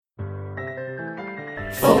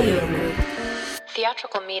Folio Group.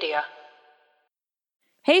 Theatrical media.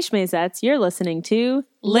 Hey Schmazettes, you're listening to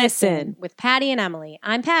Listen with Patty and Emily.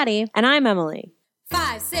 I'm Patty. And I'm Emily.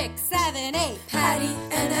 5, 6, 7, 8. Patty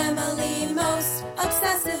and Emily most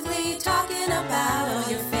obsessively talking about all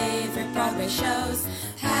your favorite Broadway shows.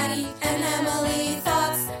 Patty and Emily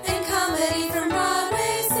thoughts and comedy from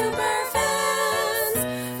Broadway super fans.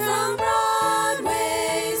 From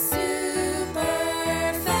Broadway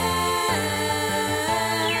super fans.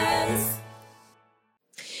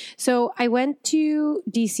 So I went to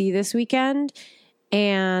DC this weekend,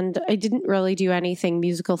 and I didn't really do anything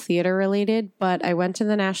musical theater related, but I went to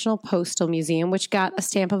the National Postal Museum, which got a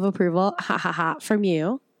stamp of approval, from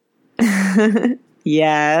you.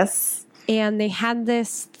 Yes. And they had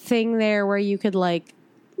this thing there where you could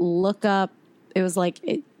look up, it was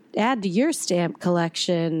add to your stamp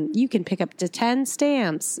collection. You can pick up to 10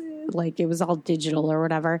 stamps. It was all digital or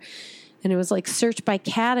whatever. And it was search by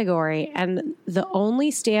category. And the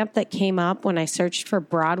only stamp that came up when I searched for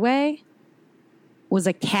Broadway was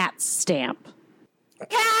a Cats stamp.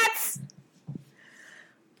 Cats!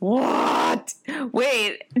 What?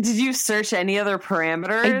 Wait, did you search any other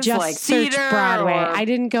parameters? I just searched Broadway. I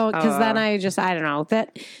didn't go because then I don't know.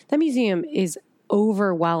 That museum is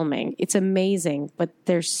overwhelming. It's amazing, but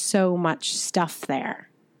there's so much stuff there.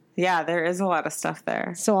 Yeah, there is a lot of stuff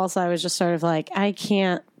there. So also I was just sort of I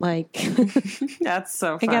can't That's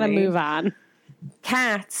so funny. I gotta move on.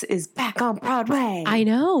 Cats is back on Broadway. I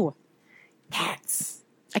know. Cats.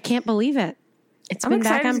 I can't believe it. It's I'm been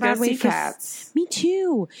back excited on to go Broadway see for Cats. Me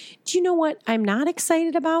too. Do you know what I'm not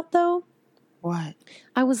excited about though? What?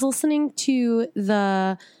 I was listening to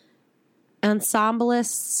the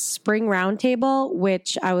Ensemblists Spring Roundtable,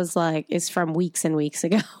 which I was is from weeks and weeks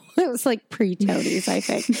ago. It was pre-Toadies, I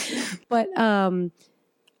think. But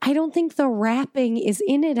I don't think the rapping is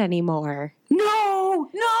in it anymore. No!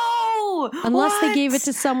 Unless they What? gave it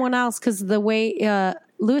to someone else, because the way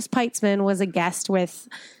Louis Peitzman was a guest with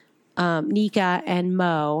Nika and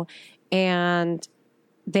Mo, and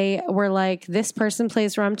they were this person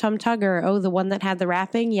plays Rum Tum Tugger. Oh, the one that had the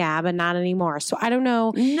rapping? Yeah, but not anymore. So I don't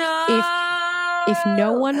know if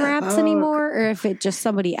no one raps anymore or if it just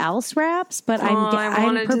somebody else raps, but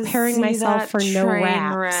I'm preparing myself for no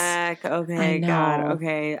raps. Wreck. Okay, God.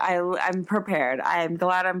 Okay. I'm prepared. I'm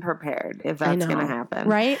glad I'm prepared if that's going to happen.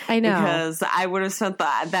 Right? I know. Because I would have spent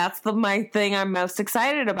that's my thing I'm most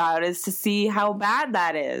excited about is to see how bad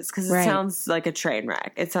that is. Because it sounds like a train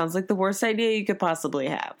wreck. It sounds like the worst idea you could possibly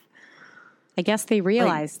have. I guess they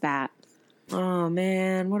realized that. Oh,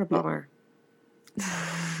 man. What a bummer.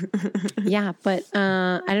 Yeah, but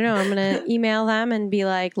I don't know. I'm going to email them and be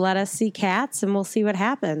let us see Cats, and we'll see what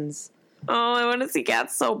happens. Oh, I want to see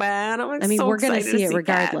Cats so bad. We're going to see it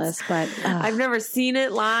regardless, Cats. But I've never seen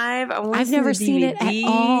it live. I've never seen it at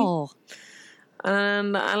all.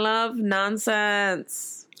 And I love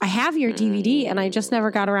nonsense. I have your DVD, and I just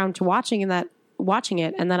never got around to watching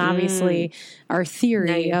it, and then obviously our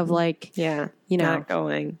theory of not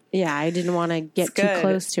going. Yeah, I didn't want to get too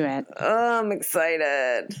close to it. Oh, I'm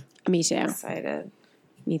excited. Me too. Excited.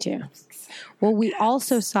 Me too. Well, we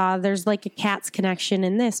also saw there's a Cats connection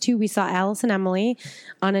in this too. We saw Alice and Emily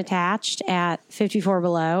unattached at 54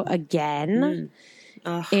 Below again.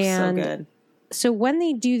 Oh, and so good. So when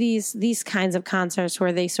they do these kinds of concerts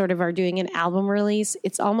where they sort of are doing an album release,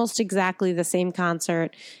 it's almost exactly the same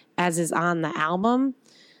concert as is on the album,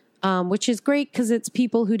 which is great because it's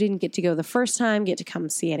people who didn't get to go the first time get to come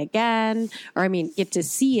see it again, or get to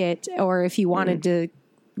see it, or if you wanted to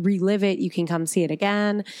relive it, you can come see it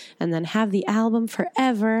again and then have the album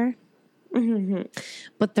forever. Mm-hmm.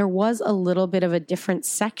 But there was a little bit of a different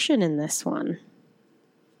section in this one.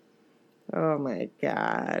 Oh my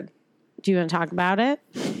God. Do you want to talk about it?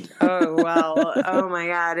 Oh, well, oh my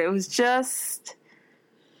God. It was just,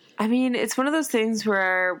 it's one of those things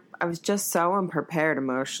where I was just so unprepared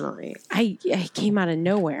emotionally. I came out of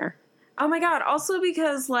nowhere. Oh my God. Also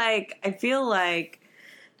because I feel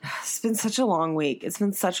it's been such a long week. It's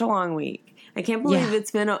been such a long week. I can't believe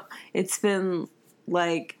it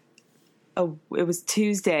was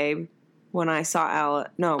Tuesday when I saw Alice.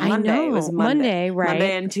 No, Monday. It was Monday. Right.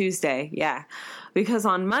 Monday and Tuesday. Yeah. Because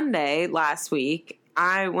on Monday last week,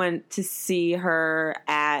 I went to see her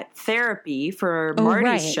at therapy for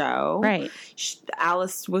Marty's show. Right.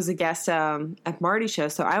 Alice was a guest at Marty's show,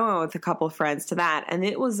 so I went with a couple of friends to that, and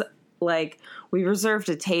it was like, we reserved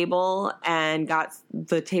a table and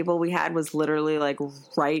the table we had was literally like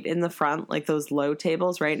right in the front, like those low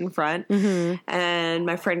tables right in front. Mm-hmm. And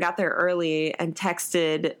my friend got there early and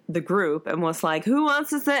texted the group and was like, who wants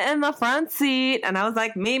to sit in the front seat? And I was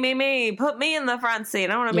like, me, put me in the front seat.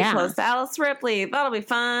 I want to be close to Alice Ripley. That'll be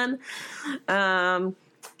fun. And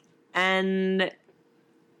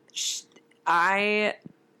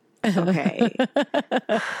okay.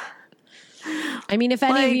 I mean, if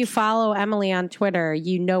any of you follow Emily on Twitter,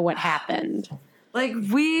 you know what happened. Like,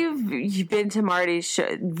 we've been to Marty's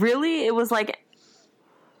show. Really, it was like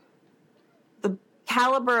the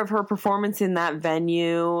caliber of her performance in that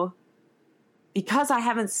venue, because I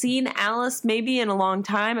haven't seen Alice maybe in a long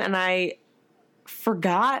time, and I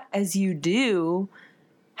forgot, as you do,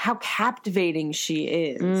 how captivating she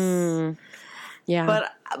is. Yeah.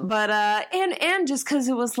 But and just because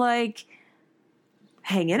it was like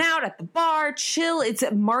hanging out at the bar, chill.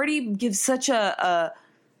 Marty gives such a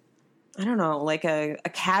I don't know, like a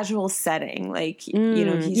casual setting. Like, you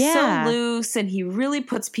know, he's so loose and he really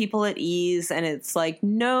puts people at ease, and it's like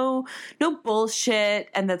no bullshit,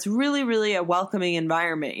 and that's really, really a welcoming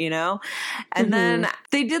environment, you know? And then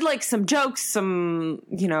they did like some jokes, some,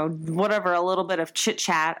 you know, whatever, a little bit of chit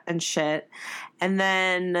chat and shit. And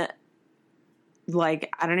then,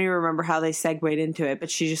 like, I don't even remember how they segued into it, but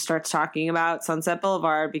she just starts talking about Sunset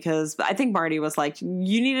Boulevard, because I think Marty was like,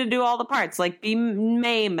 you need to do all the parts, like be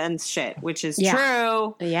Mame and shit, which is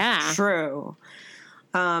true. Yeah. True.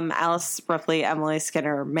 Alice Ripley, Emily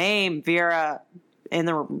Skinner, Mame, Vera in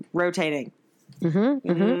the rotating. I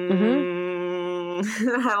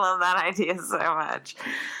love that idea so much.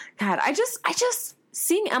 God, I just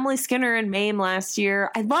seeing Emily Skinner and Mame last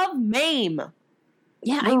year. I love Mame.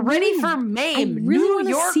 Yeah, we're ready for Mame. I really New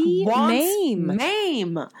York see wants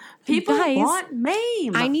Mame. People want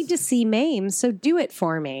Mame. I need to see Mame, so do it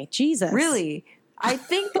for me. Jesus. Really? I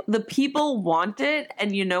think the people want it,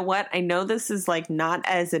 and you know what? I know this is like not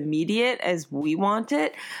as immediate as we want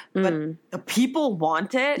it, but the people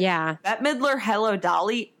want it. Yeah. Bette Midler, Hello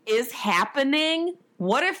Dolly is happening.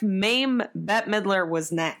 What if Mame Bette Midler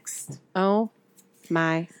was next? Oh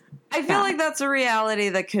my I feel like that's a reality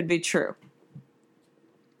that could be true.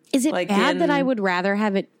 Is it like bad that I would rather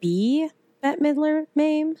have it be Bette Midler,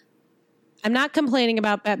 Mame? I'm not complaining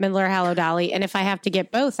about Bette Midler, Hello Dolly, and if I have to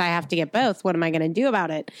get both, I have to get both. What am I going to do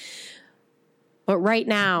about it? But right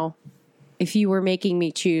now, if you were making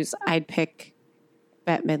me choose, I'd pick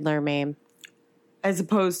Bette Midler, Mame. As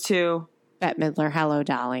opposed to? Bette Midler, Hello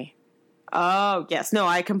Dolly. Oh, yes. No,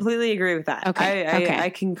 I completely agree with that. Okay. I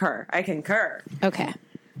concur. Okay.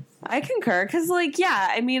 I concur, because, like, yeah,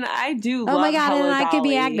 I mean, I do love Oh my God, Hello and I Dolly. could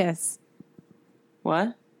be Agnes.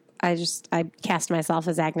 What? I cast myself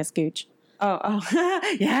as Agnes Gooch. Oh,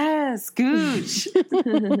 yes, Gooch.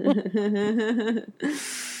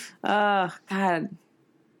 Oh, God.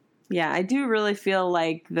 Yeah, I do really feel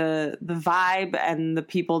like the vibe and the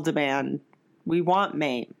people demand. We want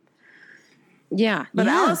Mame. Yeah. But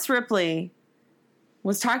Alice Ripley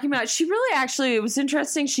was talking about, she really actually, it was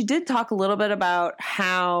interesting. She did talk a little bit about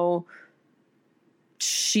how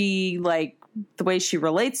she, like, the way she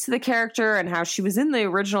relates to the character and how she was in the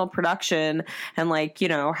original production and, like, you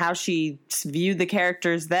know, how she viewed the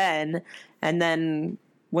characters then. And then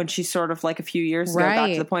when she sort of, like, a few years ago got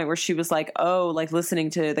to the point where she was like, oh, like, listening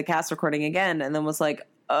to the cast recording again, and then was like,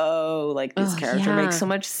 oh, like, this character makes so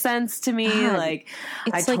much sense to me. God, like,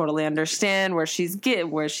 I totally understand where she's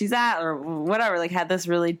at, or whatever. Like, had this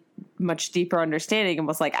really much deeper understanding and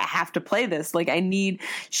was like, I have to play this. Like,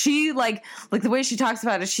 she like the way she talks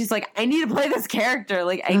about it, she's like, I need to play this character.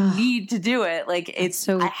 Like, I need to do it. Like, it's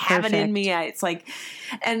so I have it in me. It's like,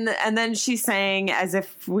 and then she's saying, as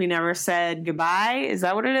if we never said goodbye. Is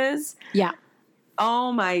that what it is? Yeah.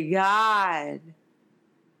 Oh my God.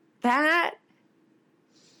 That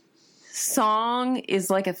song is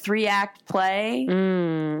like a 3-act play.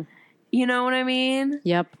 You know what I mean?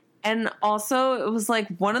 Yep. And also, it was like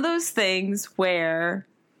one of those things where,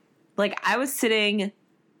 like, I was sitting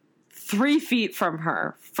 3 feet from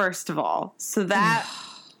her, first of all. So that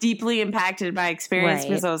deeply impacted my experience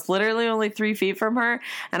because I was literally only 3 feet from her,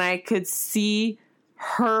 and I could see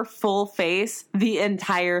her full face the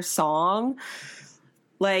entire song.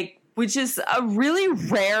 Like, which is a really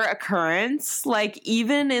rare occurrence, like,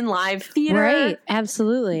 even in live theater. Right,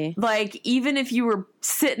 absolutely. Like, even if you were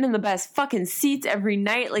sitting in the best fucking seats every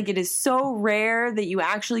night, like, it is so rare that you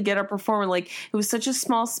actually get a performer. Like, it was such a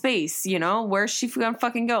small space, you know? Where's she gonna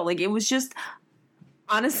fucking go? Like, it was just,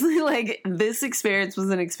 honestly, like, this experience was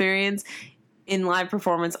an experience in live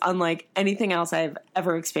performance unlike anything else I've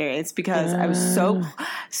ever experienced, because I was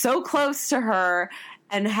so close to her.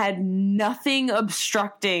 and had nothing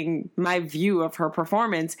obstructing my view of her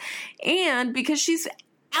performance. And because she's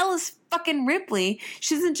Alice fucking Ripley,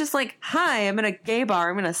 she isn't just like, hi, I'm in a gay bar,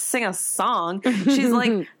 I'm going to sing a song. She's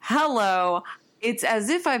like, hello. It's as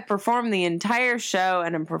if I've performed the entire show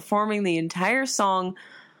and I'm performing the entire song.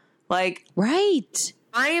 Like, right.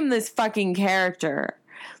 I am this fucking character.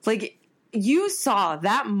 Like, you saw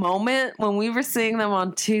that moment when we were seeing them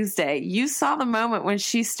on Tuesday. You saw the moment when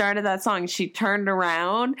she started that song. She turned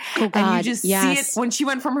around and you just see it when she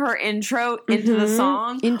went from her intro into the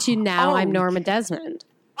song. Into now I'm Norma Desmond.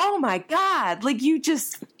 Oh my God. Like we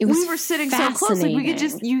were sitting so close. Like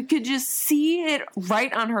you could just see it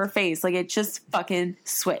right on her face. Like it just fucking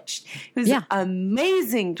switched. It was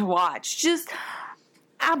amazing to watch. Just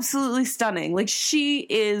absolutely stunning. Like she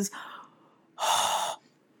is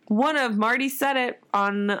one of, Marty said it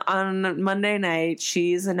on Monday night,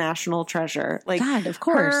 she's a national treasure. Like, God, of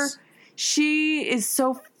course. She is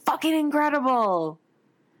so fucking incredible.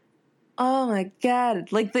 Oh my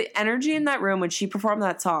God. Like the energy in that room when she performed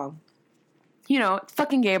that song. You know,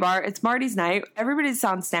 fucking gay bar. It's Marty's night. Everybody's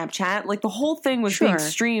on Snapchat. Like the whole thing was being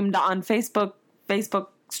streamed on Facebook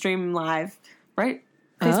stream live, right?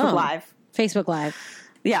 Facebook Live. Facebook Live.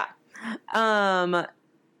 Yeah.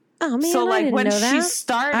 Oh man! So like I didn't when know that. she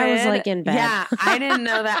started, I was like in bed. Yeah, I didn't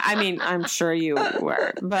know that. I mean, I'm sure you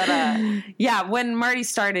were, but yeah, when Marty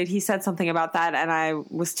started, he said something about that, and I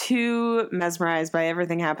was too mesmerized by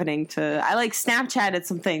everything happening. I like Snapchatted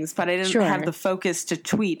some things, but I didn't have the focus to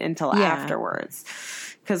tweet until afterwards.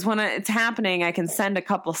 Because when it's happening, I can send a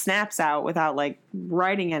couple snaps out without like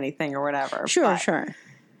writing anything or whatever. Sure.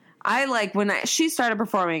 I like when she started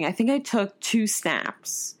performing. I think I took 2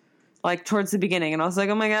 snaps. Like towards the beginning, and I was like,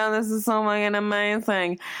 oh my God, this is so fucking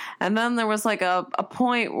amazing. And then there was like a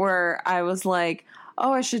point where I was like,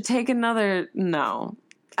 oh, I should take another no.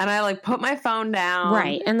 And I like put my phone down.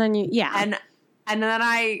 Right. And then And then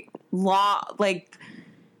I like,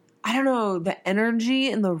 I don't know, the energy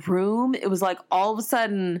in the room. It was like all of a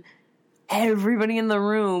sudden everybody in the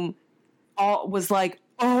room was like,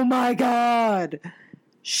 oh my God,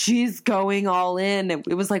 she's going all in.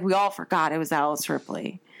 It was like we all forgot it was Alice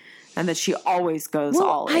Ripley. And that she always goes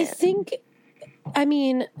all in. I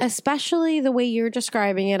mean, especially the way you're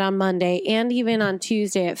describing it on Monday and even on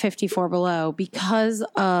Tuesday at 54 Below, because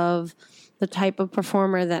of the type of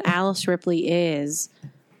performer that Alice Ripley is,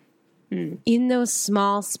 in those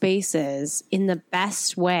small spaces, in the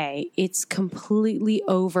best way, it's completely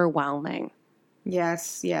overwhelming.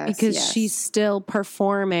 Yes. Because she's still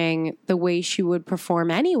performing the way she would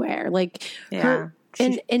perform anywhere. Like, her,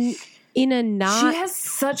 and in a she has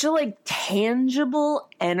such a like tangible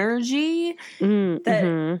energy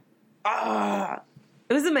that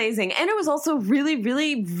it was amazing. And it was also really,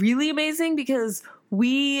 really, really amazing because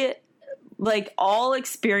we like all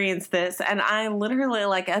experienced this, and I literally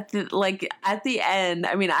like at the end,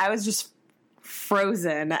 I mean, I was just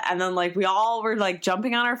frozen, and then like we all were like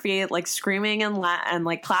jumping on our feet, like screaming and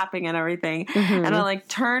like clapping and everything. And I like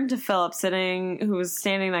turned to Philip who was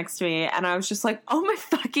standing next to me, and I was just like, oh my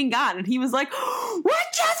fucking God. And he was like, what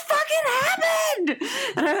just fucking happened?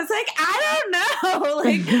 And I was like, I don't know.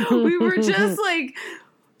 Like we were just like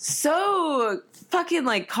so fucking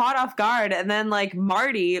like caught off guard. And then like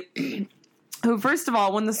Marty who, first of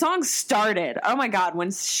all, when the song started, oh my God,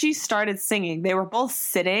 when she started singing, they were both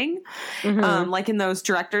sitting, like in those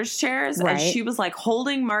director's chairs. Right. And she was like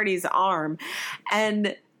holding Marty's arm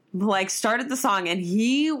and like started the song. And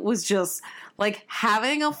he was just like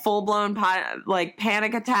having a full blown like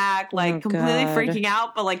panic attack, like completely freaking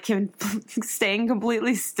out, but like staying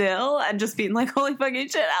completely still and just being like, holy fucking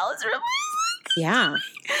shit, Alice Ripley. Yeah.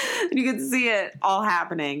 And you could see it all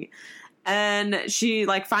happening. And she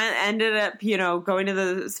like finally ended up, you know, going to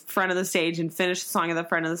the front of the stage and finished the song at the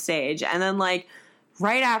front of the stage. And then like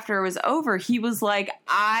right after it was over, he was like,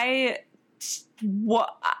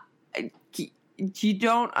 you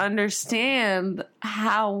don't understand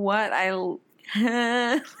like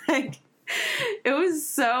it was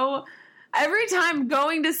so, every time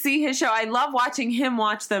going to see his show, I love watching him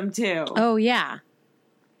watch them too. Oh yeah.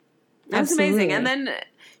 That's amazing. And then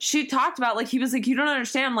she talked about, like, he was like, you don't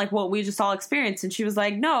understand, like, what we just all experienced. And she was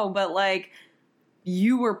like, no, but, like,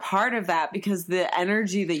 you were part of that because the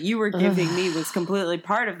energy that you were giving me was completely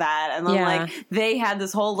part of that. And then, like, they had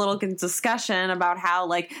this whole little discussion about how,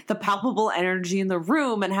 like, the palpable energy in the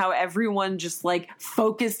room and how everyone just, like,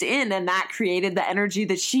 focused in. And that created the energy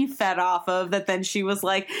that she fed off of, that then she was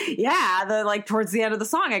like, towards the end of the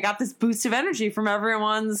song, I got this boost of energy from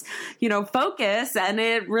everyone's, you know, focus. And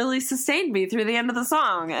it really sustained me through the end of the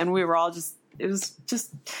song. And we were all it was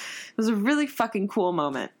a really fucking cool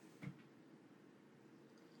moment.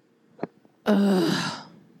 I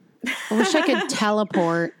wish I could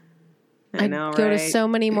teleport. I know, I'd go to right? so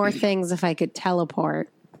many more things if I could teleport.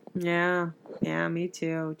 Yeah, me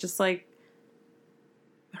too. Just like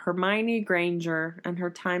Hermione Granger and her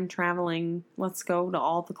time traveling. Let's go to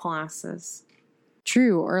all the classes.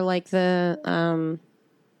 True. Or like the, I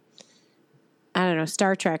don't know,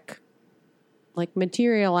 Star Trek. Like,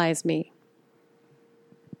 materialize me.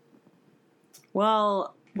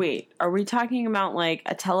 Well, wait, are we talking about like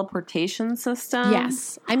a teleportation system?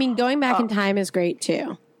 Yes. I mean, going back in time is great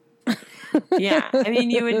too. Yeah. I mean,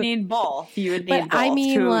 you would need both. You would need But both I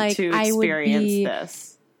mean, like, to I would experience be-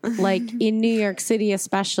 this. Like in New York City,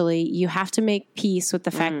 especially, you have to make peace with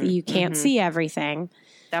the fact that you can't see everything.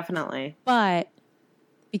 Definitely. But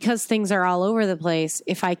because things are all over the place,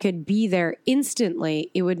 if I could be there instantly,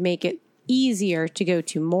 it would make it easier to go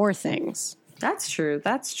to more things. That's true.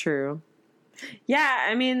 That's true. Yeah,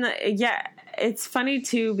 I mean, yeah, it's funny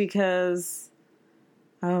too because,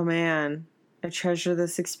 oh man, I treasure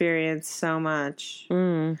this experience so much.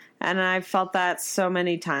 And I felt that so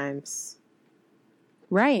many times.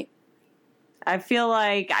 Right. I feel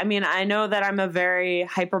like, I mean, I know that I'm a very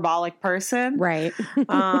hyperbolic person. Right.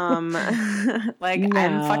 Like, I'm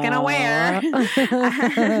fucking aware.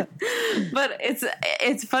 But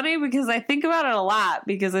it's funny because I think about it a lot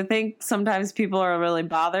because I think sometimes people are really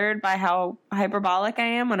bothered by how hyperbolic I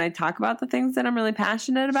am when I talk about the things that I'm really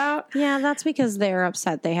passionate about. Yeah, that's because they're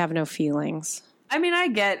upset. They have no feelings. I mean, I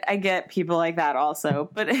get people like that also,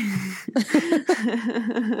 but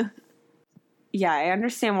yeah, I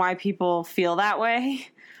understand why people feel that way.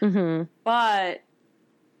 But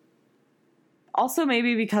also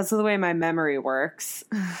maybe because of the way my memory works.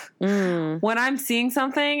 When I'm seeing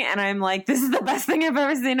something and I'm like, this is the best thing I've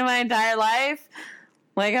ever seen in my entire life,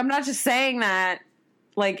 like, I'm not just saying that,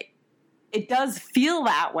 like, it does feel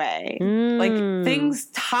that way. Like, things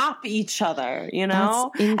top each other, you know?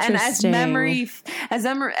 That's interesting.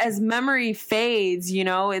 And as memory fades, you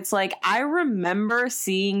know, it's like I remember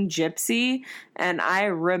seeing Gypsy and I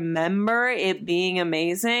remember it being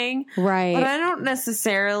amazing. Right. But I don't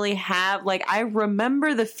necessarily have, like, I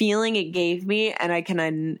remember the feeling it gave me and I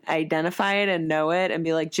can identify it and know it and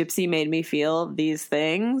be like, Gypsy made me feel these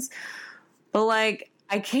things. But, like,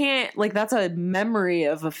 I can't, like, that's a memory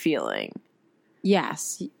of a feeling.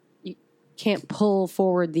 Yes. You can't pull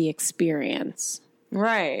forward the experience.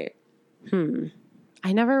 Right.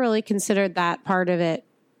 I never really considered that part of it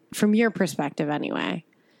from your perspective anyway.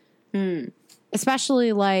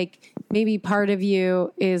 Especially, like, maybe part of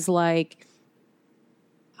you is like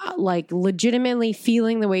legitimately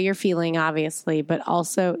feeling the way you're feeling, obviously, but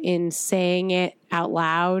also in saying it out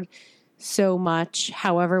loud so much,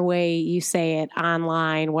 however way you say it,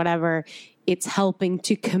 online, whatever, it's helping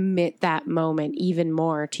to commit that moment even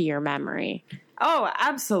more to your memory. Oh,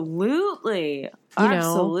 absolutely. You know?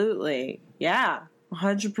 Absolutely. Yeah.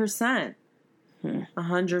 100%.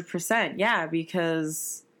 100%. Yeah,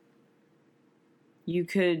 because you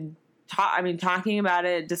could talking about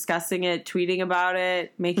it, discussing it, tweeting about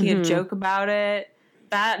it, making a joke about it,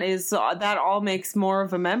 that all makes more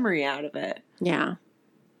of a memory out of it. Yeah.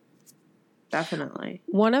 Definitely.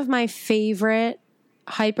 One of my favorite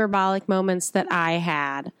hyperbolic moments that I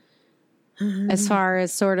had, as far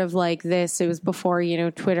as sort of like this, it was before, you know,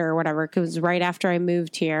 Twitter or whatever, it was right after I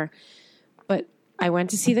moved here. But I went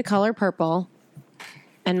to see The Color Purple,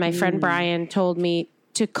 and my friend Brian told me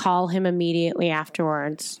to call him immediately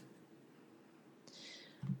afterwards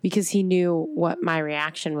because he knew what my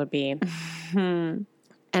reaction would be. And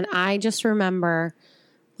I just remember,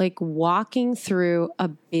 like, walking through a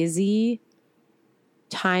busy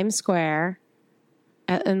Times Square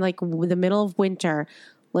in like the middle of winter,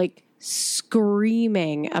 like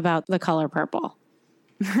screaming about The Color Purple.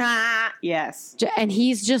 Yes. And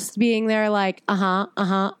he's just being there like, I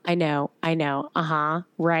know,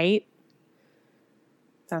 right?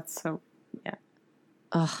 That's so, yeah.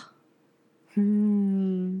 Ugh.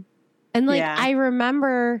 And like, Yeah. I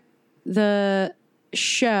remember the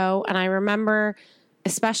show, and I remember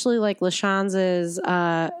especially like LaChanze's,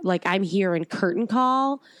 like, I'm Here in Curtain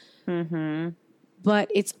Call.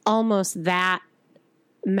 But it's almost that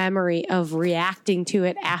memory of reacting to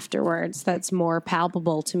it afterwards that's more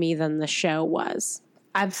palpable to me than the show was.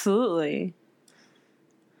 Absolutely.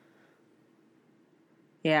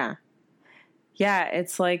 Yeah. Yeah,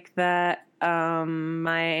 it's like that Maya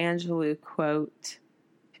Angelou quote.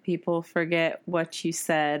 People forget what you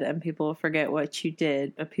said and people forget what you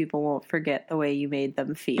did, but people won't forget the way you made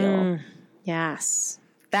them feel. Yes.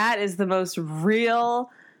 That is the most real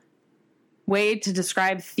way to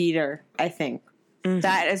describe theater, I think.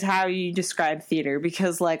 That is how you describe theater,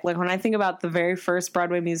 because like when I think about the very first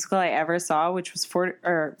Broadway musical I ever saw, which was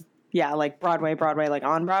Broadway, like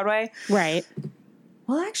on Broadway. Right.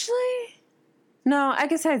 Well, actually, no, I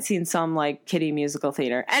guess I'd seen some like kiddie musical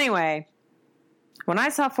theater. Anyway, when I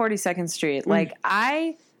saw 42nd Street, like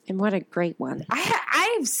and what a great one.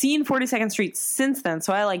 I've seen 42nd Street since then,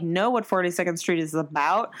 so I like know what 42nd Street is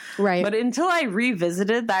about. Right. But until I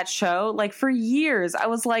revisited that show, like for years, I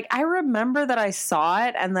was like, I remember that I saw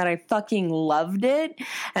it and that I fucking loved it,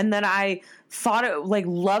 and that I thought it like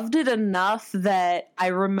loved it enough that I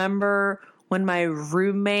remember when my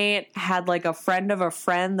roommate had like a friend of a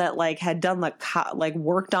friend that like had done the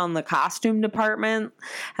worked on the costume department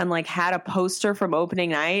and like had a poster from opening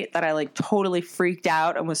night, that I like totally freaked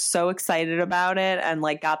out and was so excited about it, and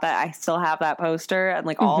like got that. I still have that poster and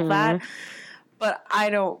like all of that, but I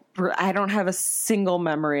don't have a single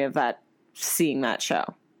memory of that, seeing that show.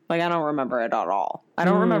 Like I don't remember it at all. I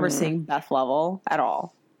don't remember seeing Beth Level at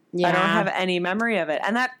all. Yeah. I don't have any memory of it.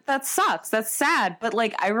 And that sucks. That's sad. But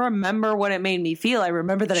like, I remember what it made me feel. I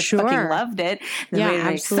remember that I fucking loved it. And it made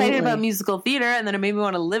me excited about musical theater. And then it made me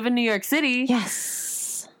want to live in New York City.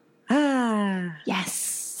 Yes.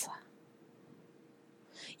 Yes.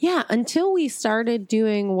 Yeah. Until we started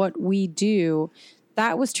doing what we do,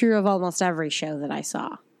 that was true of almost every show that I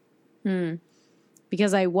saw.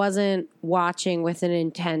 Because I wasn't watching with an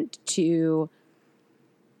intent to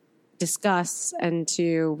discuss and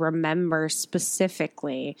to remember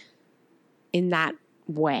specifically in that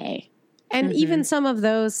way. And even some of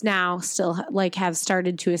those now still like have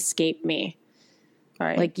started to escape me.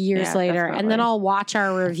 Right. Like years later. Definitely. And then I'll watch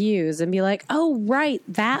our reviews and be like, oh, right,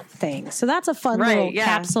 that thing. So that's a fun little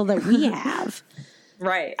capsule that we have.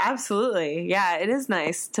 Right. Absolutely. Yeah, it is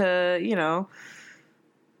nice to, you know,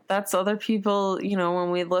 that's other people, you know,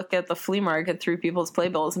 when we look at the flea market through people's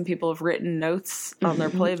playbills, and people have written notes on their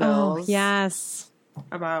playbills. Oh, yes.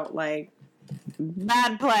 About like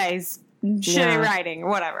bad plays, shitty writing,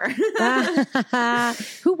 whatever.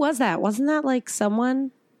 Who was that? Wasn't that like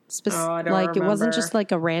someone? I don't like remember. It wasn't just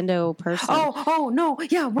like a rando person. Oh no.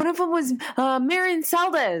 Yeah. One of them was Marion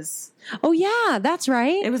Seldes. Oh yeah, that's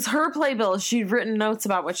right. It was her playbill. She'd written notes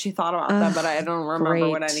about what she thought about them, but I don't remember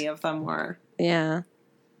what any of them were. Yeah.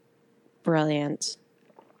 Brilliant.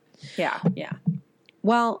 Yeah.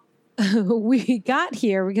 Well, we got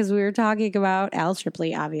here because we were talking about Alice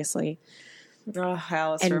Ripley, obviously. Oh,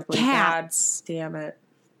 Alice and Ripley. Cats. God damn it.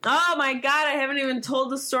 Oh my God, I haven't even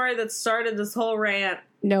told the story that started this whole rant.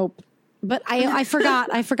 Nope. But I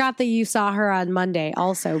forgot. I forgot that you saw her on Monday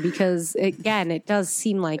also, because again, it does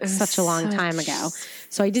seem like such a long time ago.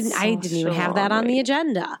 So I didn't even have that on the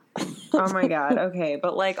agenda. Oh my God. Okay.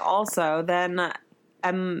 But like also then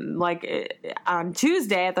like on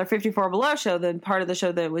Tuesday at their 54 Below show, then part of the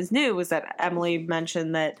show that was new was that Emily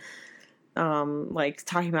mentioned that like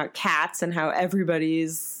talking about Cats and how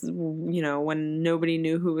everybody's, you know, when nobody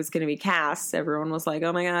knew who was going to be cast, everyone was like,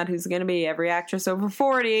 oh my God, who's going to be every actress over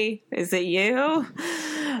 40? Is it you?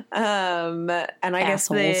 And I guess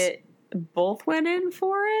they both went in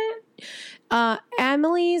for it.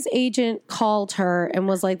 Emily's agent called her and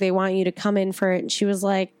was like, they want you to come in for it. And she was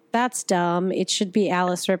like, that's dumb. It should be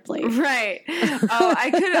Alice Ripley. Right. Oh,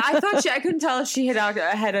 I couldn't tell if she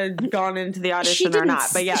had gone into the audition or not.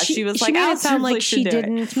 But yeah, she was like, she made Alice it sound Ripley like she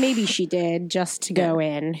didn't. Maybe she did just to go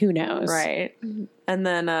in. Who knows? Right. And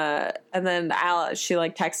then Alice, she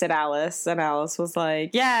like texted Alice, and Alice was like,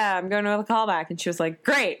 yeah, I'm going to have a callback. And she was like,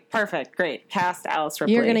 great, perfect, great. Cast Alice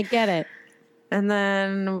Ripley. You're going to get it. And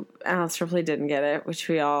then Alice Ripley didn't get it, which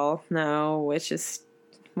we all know, which is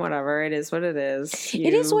whatever. It is what it is.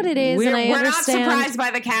 It is what it is, and I understand. We're not surprised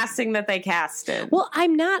by the casting that they casted. Well,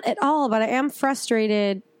 I'm not at all, but I am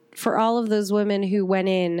frustrated for all of those women who went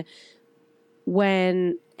in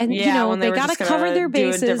when you know, they got to cover their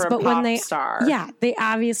bases, but when they they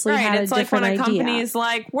obviously had a different idea. It's like when a company's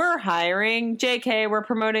like, we're hiring JK, we're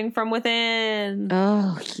promoting from within.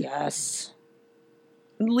 Oh, yes.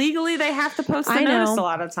 Legally, they have to post the notice a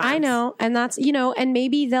lot of times. I know. And that's, you know, and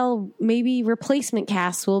maybe replacement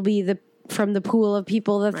casts will be from the pool of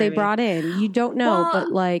people that they brought in. You don't know,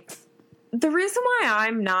 but like. The reason why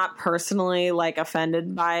I'm not personally like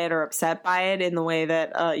offended by it or upset by it in the way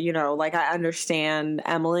that, you know, like I understand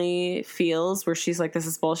Emily feels, where she's like, this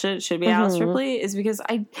is bullshit, it should be Alice Ripley, is because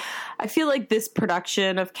I feel like this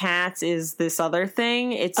production of Cats is this other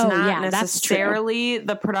thing. It's not necessarily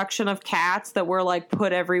the production of Cats that we're like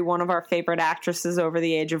put every one of our favorite actresses over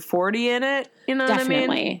the age of 40 in it. You know what I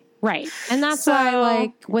mean? Right. And that's why,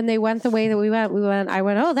 like, when they went the way that we went, I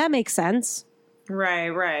went, oh, that makes sense.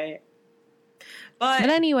 Right.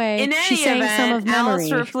 But anyway, in any she sang event, some of Alice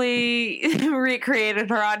Memory. Ripley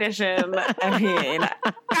recreated her audition. I mean,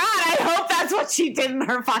 God, I hope that's what she did in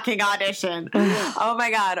her fucking audition. Oh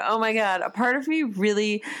my God. A part of me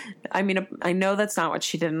really, I mean, I know that's not what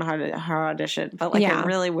she did in her audition, but like, Yeah. I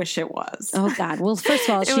really wish it was. Oh God. Well, first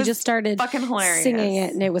of all, she was just started fucking hilarious. singing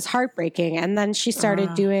it and it was heartbreaking. And then she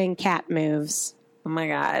started doing cat moves. Oh my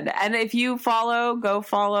God. And if you go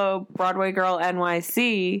follow Broadway Girl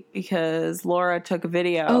NYC because Laura took a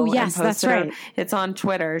video. Oh, yes, and that's posted right. it. It's on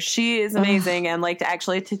Twitter. She is amazing and like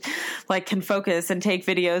can focus and take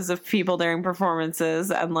videos of people during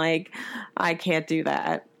performances. And like, I can't do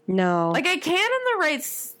that. No. Like I can in the right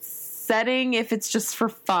setting if it's just for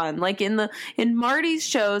fun. Like in Marty's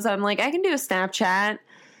shows, I'm like, I can do a Snapchat,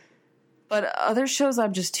 but other shows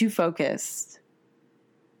I'm just too focused.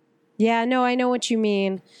 Yeah, no, I know what you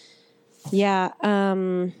mean. Yeah,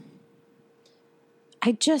 I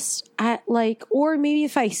or maybe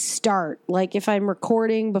if I start, like if I'm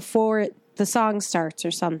recording before the song starts or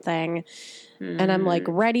something, and I'm like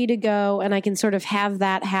ready to go, and I can sort of have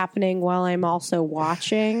that happening while I'm also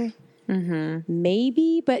watching.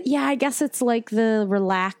 Maybe, but yeah, I guess it's like the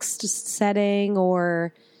relaxed setting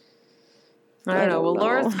or... I don't know. Well,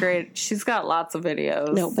 Laura's great. She's got lots of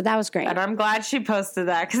videos. No, but that was great. And I'm glad she posted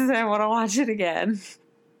that because I want to watch it again.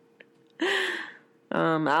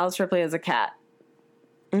 Alice Ripley as a cat.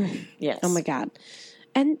 Yes. Oh my God.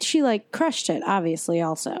 And she like crushed it, obviously,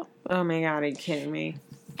 also. Oh my God, are you kidding me?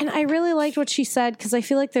 And I really liked what she said because I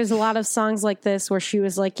feel like there's a lot of songs like this where she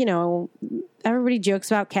was like, you know, everybody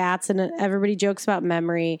jokes about cats and everybody jokes about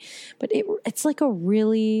memory, but it's like a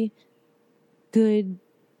really good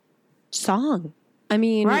song. I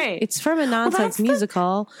mean, Right. It's from a nonsense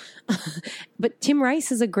musical, but Tim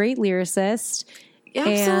Rice is a great lyricist.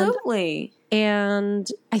 Absolutely. And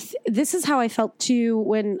this is how I felt too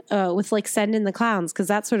when with like Send in the Clowns, because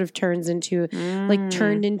that sort of turned into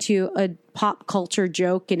a pop culture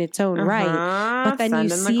joke in its own right. But then you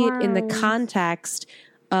see it in the context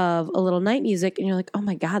of A Little Night Music, and you're like, oh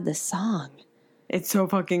my God, this song. It's so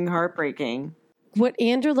fucking heartbreaking. What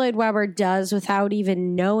Andrew Lloyd Webber does without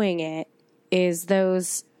even knowing it is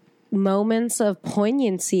those moments of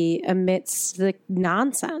poignancy amidst the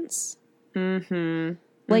nonsense.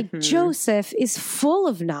 Like Joseph is full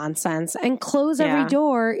of nonsense, and Close Every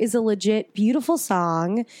Door is a legit beautiful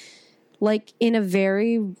song, like in a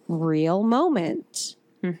very real moment.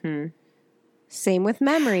 Same with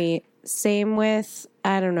Memory. Same with,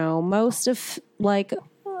 I don't know, most of like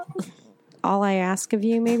All I Ask of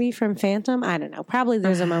You, maybe from Phantom. I don't know. Probably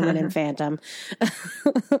there's a moment in Phantom.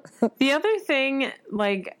 The other thing,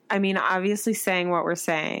 like, I mean, obviously saying what we're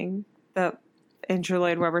saying, that Andrew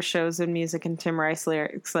Lloyd Webber shows in music and Tim Rice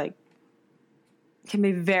lyrics, like, can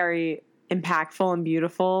be very impactful and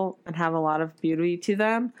beautiful and have a lot of beauty to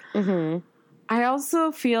them. I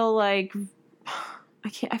also feel like,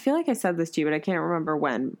 I feel like I said this to you, but I can't remember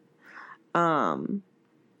when,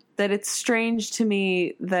 that it's strange to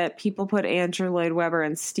me that people put Andrew Lloyd Webber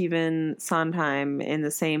and Stephen Sondheim in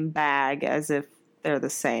the same bag as if they're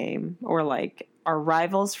the same or like are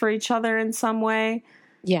rivals for each other in some way.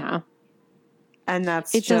 Yeah. And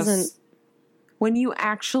that's It just doesn't... when you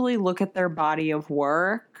actually look at their body of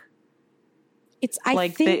work, I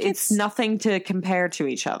think it's nothing to compare to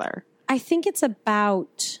each other. I think it's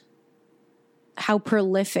about how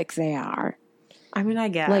prolific they are. I mean, I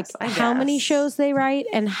guess. Like how many shows they write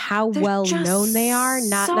and how They're well just known they are,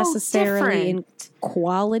 not so necessarily in different.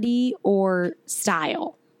 quality or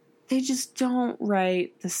style. They just don't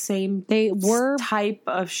write the same They were type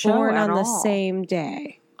of show born at on the all. same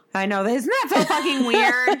day. I know. Isn't that so fucking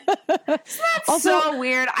weird? Isn't that so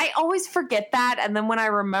weird? I always forget that. And then when I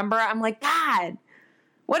remember, I'm like, God,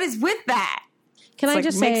 what is with that? Can It's I like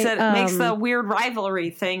just makes say... it makes the weird rivalry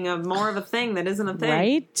thing of more of a thing that isn't a thing.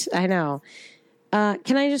 Right? I know.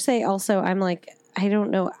 Can I just say also, I'm like, I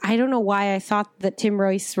don't know why I thought that Tim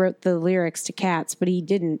Rice wrote the lyrics to Cats, but he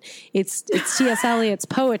didn't. It's T.S. Eliot's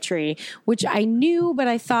poetry, which I knew, but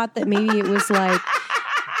I thought that maybe it was like,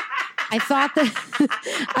 I thought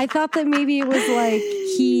that maybe it was like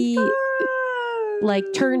he like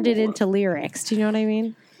turned it into lyrics. Do you know what I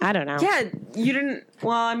mean? I don't know. Yeah, you didn't.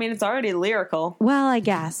 Well, I mean, it's already lyrical. Well, I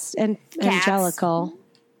guess, and Cats. angelical.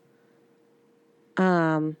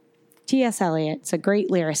 T.S. Eliot's a great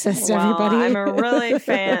lyricist, Well, everybody. I'm a really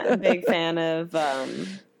big fan of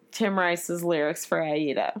Tim Rice's lyrics for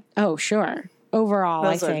Aida. Oh, sure. Overall,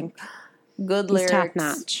 Those I are think good he's lyrics. top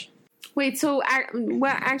notch. Wait, so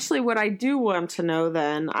actually, what I do want to know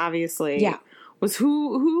then, obviously, Yeah. was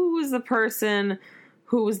who was the person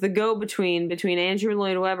who was the go-between between Andrew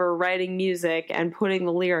Lloyd Webber writing music and putting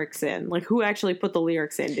the lyrics in. Like, who actually put the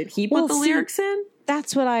lyrics in? Did he put the lyrics in?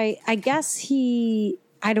 That's what I guess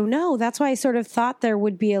I don't know. That's why I sort of thought there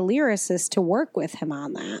would be a lyricist to work with him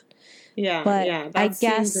on that. Yeah, but that I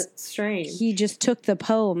guess seems strange. He just took the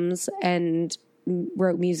poems and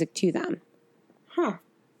wrote music to them. Huh.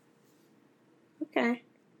 Okay.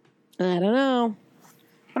 I don't know.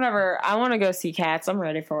 Whatever. I want to go see Cats. I'm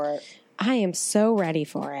ready for it. I am so ready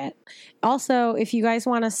for it. Also, if you guys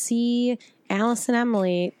want to see Alice and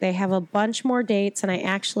Emily, they have a bunch more dates, and I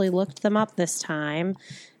actually looked them up this time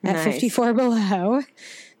at Nice. 54 Below.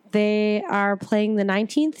 They are playing the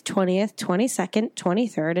 19th, 20th, 22nd,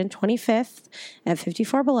 23rd, and 25th at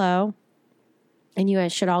 54 Below. And you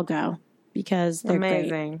guys should all go because they're Amazing.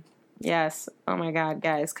 great. Yes. Oh my God,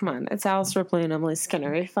 guys, come on. It's Alice Ripley and Emily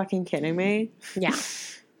Skinner. Are you fucking kidding me? Yeah.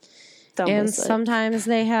 Don't And miss it. sometimes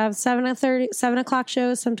they have 7 o'clock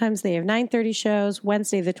shows. Sometimes they have 9:30 shows.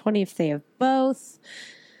 Wednesday the 20th, they have both.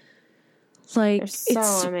 Like, They're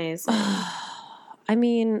so amazing. I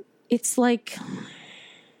mean, it's like...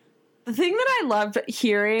 The thing that I loved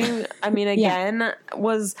hearing, I mean, again,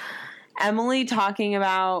 was Emily talking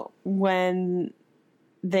about when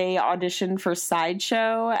they auditioned for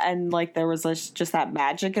Sideshow and, like, there was just that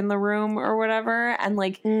magic in the room or whatever. And,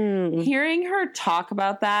 like, hearing her talk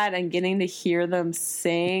about that and getting to hear them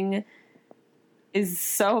sing is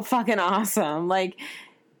so fucking awesome. Like,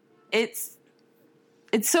 it's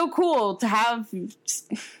so cool to have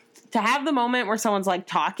the moment where someone's, like,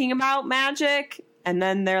 talking about magic and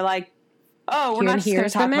then they're like, oh, we're not just going to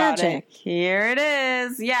talk about it. Here it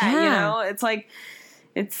is. Yeah, you know, it's like,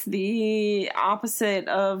 it's the opposite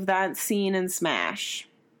of that scene in Smash.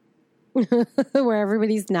 where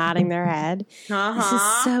everybody's nodding their head. This is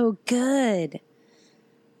so good.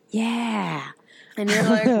 Yeah. And you're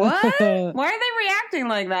like, what? Why are they reacting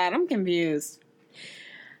like that? I'm confused.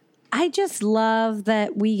 I just love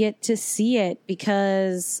that we get to see it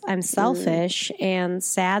because I'm selfish and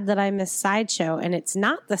sad that I miss Sideshow, and it's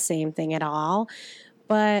not the same thing at all.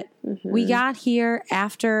 But we got here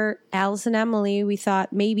after Alice and Emily. We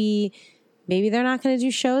thought maybe they're not going to do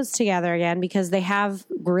shows together again because they have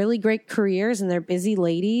really great careers and they're busy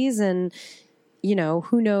ladies, and you know,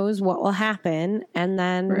 who knows what will happen. And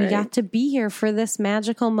then we got to be here for this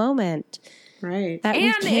magical moment, right? That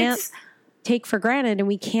we can't take for granted, and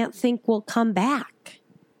we can't think will come back.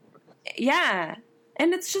 Yeah.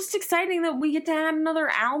 And it's just exciting that we get to add another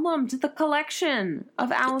album to the collection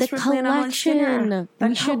of Alice Ripley and Emily Skinner.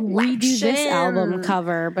 We should redo this album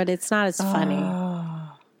cover, but it's not as funny.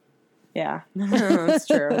 Yeah, that's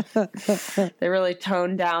true. They really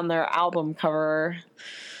toned down their album cover.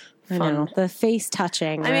 I know. The face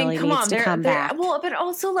touching really needs to come back. Well, but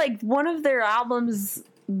also, like, one of their albums...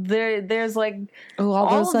 There's like all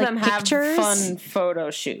of like them pictures? have fun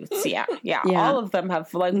photo shoots. Yeah. All of them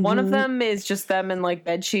have like one of them is just them in like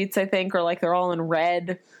bed sheets, I think, or like they're all in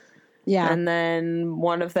red. Yeah, and then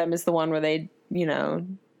one of them is the one where they, you know,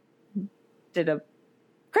 did a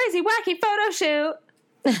crazy wacky photo shoot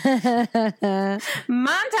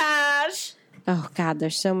montage. Oh God,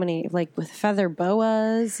 there's so many like with feather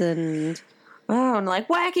boas and like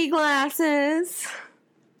wacky glasses.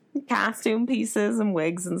 Costume pieces and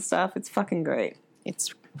wigs and stuff. It's fucking great.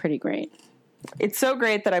 It's pretty great. It's so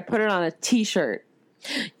great that I put it on a t-shirt.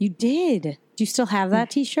 You did? Do you still have that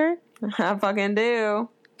t-shirt? I fucking do.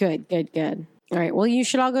 Good. All right. Well, you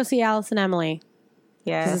should all go see Alice and Emily.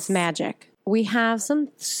 Yes. Because it's magic. We have some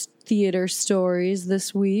theater stories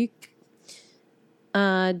this week.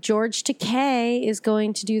 George Takei is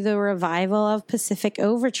going to do the revival of Pacific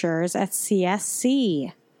Overtures at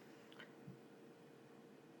CSC.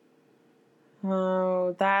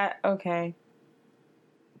 Oh, okay.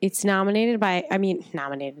 It's It's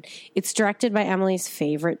directed by Emily's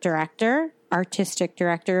favorite director, artistic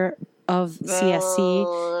director of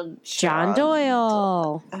CSC, John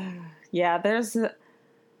Doyle. Yeah, is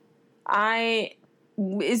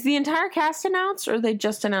the entire cast announced or they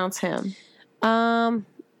just announce him?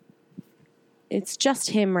 It's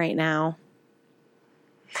just him right now.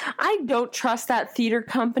 I don't trust that theater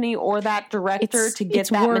company or that director to get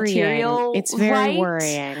that worrying. material. It's very right,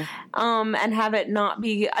 worrying. And have it not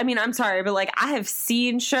be. I mean, I'm sorry, but like I have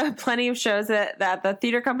seen plenty of shows that the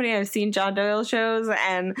theater company. I've seen John Doyle shows,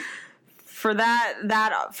 and for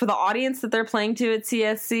for the audience that they're playing to at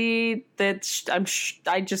CSC,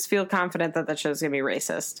 I just feel confident that show's gonna be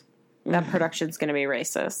racist. That production's gonna be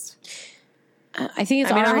racist. I think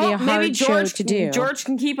it's already a hard show to do. George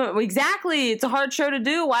can keep it. Exactly. It's a hard show to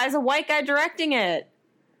do. Why is a white guy directing it?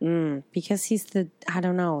 Because he's I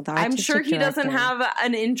don't know. The I'm sure artistic he doesn't director. have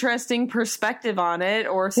an interesting perspective on it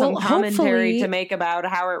or some Well, commentary hopefully- to make about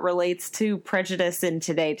how it relates to prejudice in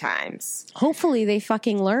today times. Hopefully they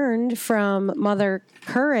fucking learned from Mother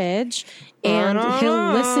Courage, and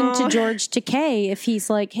he'll listen to George Takei if he's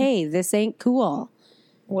like, hey, this ain't cool.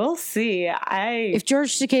 We'll see. If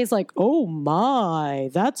George Takei's like, oh my,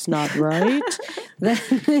 that's not right, then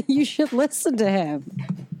you should listen to him.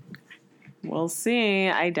 We'll see.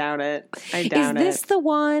 I doubt it. Is this the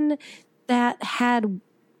one that had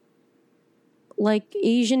like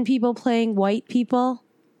Asian people playing white people?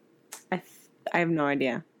 I have no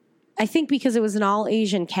idea. I think because it was an all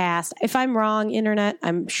Asian cast. If I'm wrong, internet,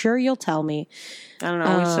 I'm sure you'll tell me. I don't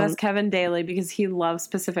know. We should ask Kevin Daly because he loves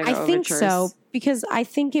Pacific I Overtures. think so, because I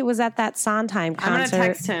think it was at that Sondheim concert. I'm going to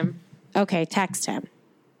text him. Okay, text him.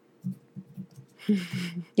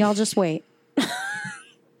 Y'all just wait.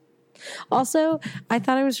 Also, I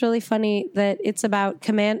thought it was really funny that it's about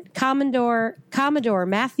Commodore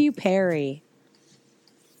Matthew Perry.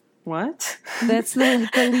 What? That's the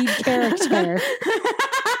lead character.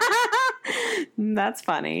 That's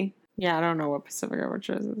funny. Yeah, I don't know what Pacific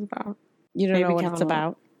Overtures is about. You don't Maybe know what Kevin it's will.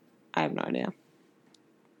 about? I have no idea.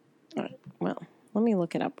 All right, well, let me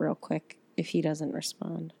look it up real quick if he doesn't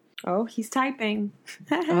respond. Oh, he's typing.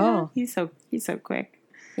 Oh. he's so quick.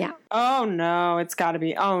 Yeah. Oh no, it's got to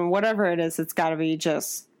be. Oh, whatever it is, it's got to be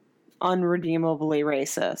just unredeemably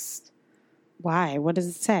racist. Why? What does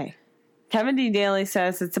it say? Kevin D. Daly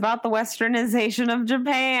says it's about the westernization of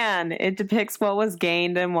Japan. It depicts what was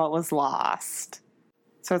gained and what was lost.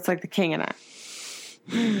 So it's like The King and I,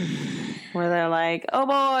 where they're like, "Oh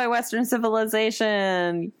boy, Western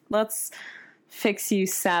civilization. Let's fix you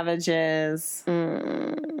savages."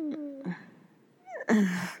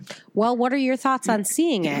 Well, what are your thoughts on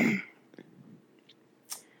seeing it?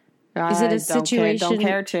 Is it a situation? Don't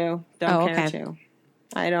care to. Don't care okay. to.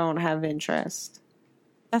 I don't have interest.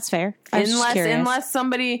 That's fair. I was just curious.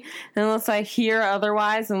 Unless I hear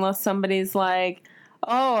otherwise, unless somebody's like,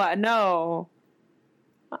 "Oh no,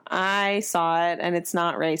 I saw it and it's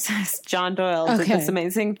not racist." John Doyle did this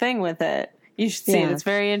amazing thing with it. You should see it. It's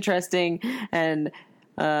very interesting and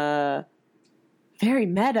very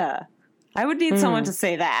meta. I would need someone to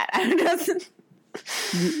say that.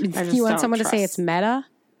 You want someone to say it's meta?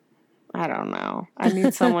 I don't know. I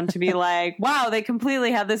need someone to be like, wow, they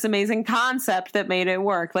completely had this amazing concept that made it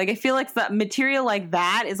work. Like, I feel like that material like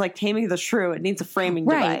that is like Taming the Shrew. It needs a framing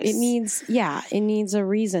device. It needs a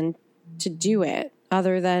reason to do it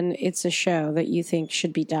other than it's a show that you think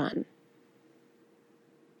should be done.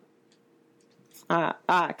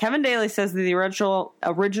 Kevin Daly says that the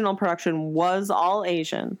original production was all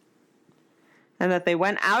Asian and that they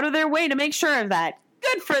went out of their way to make sure of that.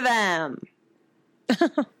 Good for them.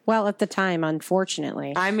 Well, at the time,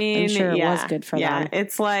 unfortunately. I mean, I'm sure it was good for them.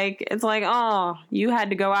 It's like, oh, you had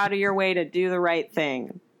to go out of your way to do the right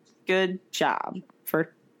thing. Good job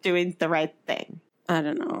for doing the right thing. I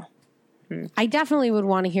don't know. I definitely would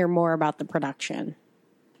want to hear more about the production.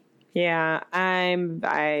 Yeah,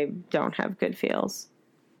 I don't have good feels.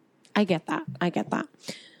 I get that.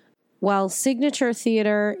 Well, Signature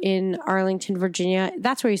Theater in Arlington, Virginia,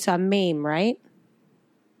 that's where you saw MAME, right?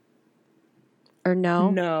 Or no?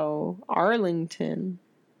 No, Arlington.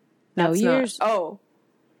 No, yours. Oh,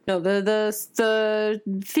 no. The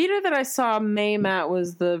theater that I saw MAME at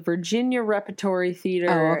was the Virginia Repertory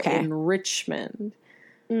Theater in Richmond.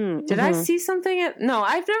 Did I see something at? No,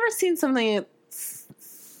 I've never seen something at.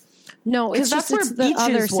 No, it's just it's the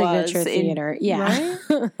other Signature Theater. Yeah.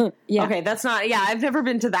 Right? Yeah. Okay, that's not. Yeah, I've never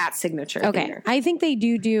been to that Signature Theater. I think they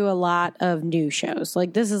do a lot of new shows.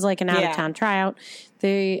 Like, this is like an out-of-town tryout.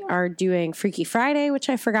 They are doing Freaky Friday, which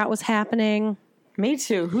I forgot was happening. Me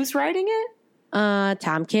too. Who's writing it?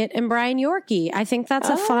 Tom Kitt and Brian Yorkie. I think that's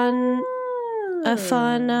a fun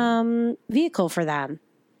vehicle for them.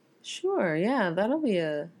 Sure, yeah. That'll be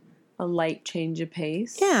a light change of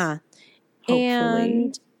pace. Yeah.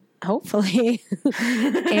 Hopefully.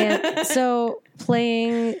 And so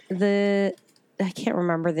playing I can't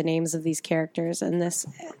remember the names of these characters, and this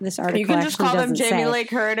article you can just call them Jamie Lee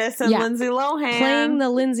Curtis and Lindsay Lohan. Playing the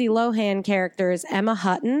Lindsay Lohan characters, Emma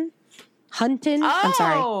Hutton. I'm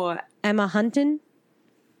sorry. Emma Hunton.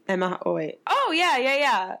 Oh, wait. Oh,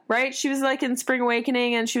 yeah. Right? She was like in Spring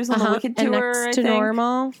Awakening, and she was on the Wicked and tour, Next to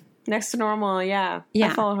Normal. Next to Normal, yeah. I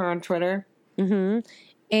follow her on Twitter. Mm-hmm.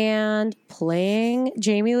 And playing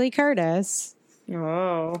Jamie Lee Curtis.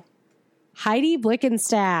 Oh. Heidi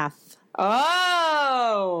Blickenstaff.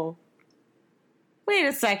 Oh. Wait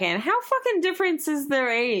a second. How fucking different is their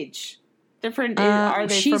age? Are they from each other?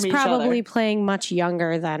 She's probably playing much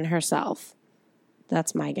younger than herself.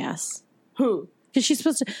 That's my guess. Who? Because she's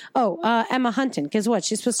supposed to. Emma Hunton. Because what?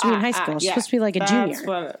 She's supposed to be in high school. She's supposed to be like a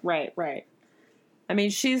junior. Right. I mean,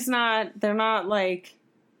 she's not. They're not like.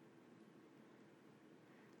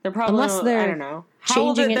 They're probably. Unless they're I don't know. How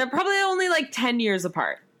old changing they're probably only like 10 years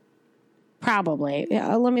apart. Probably.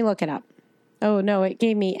 Yeah, let me look it up. Oh no, it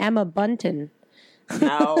gave me Emma Bunton.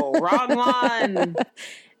 No, wrong one.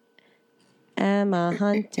 Emma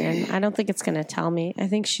Hunton. I don't think it's going to tell me. I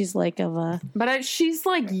think she's like of a... But she's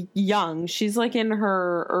like young. She's like in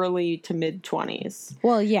her early to mid 20s.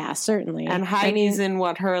 Well, yeah, certainly. And Heidi's in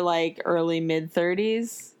what, her like early mid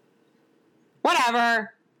 30s?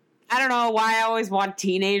 Whatever. I don't know why I always want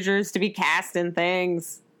teenagers to be cast in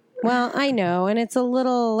things. Well, I know. And it's a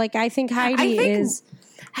little like, I think Heidi's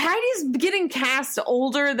getting cast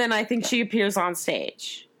older than I think she appears on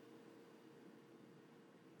stage.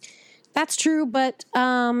 That's true, but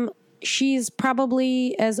she's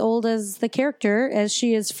probably as old as the character, as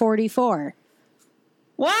she is 44.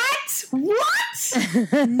 What? Are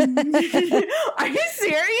you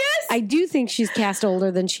serious? I do think she's cast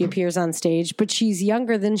older than she appears on stage, but she's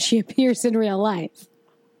younger than she appears in real life.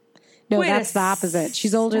 No, Wait that's the opposite.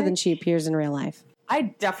 She's older than she appears in real life. I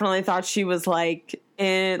definitely thought she was like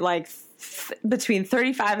in like between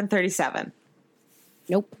 35 and 37.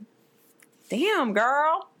 Nope. Damn,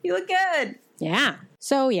 girl. You look good. Yeah.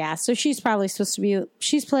 So she's probably supposed to be,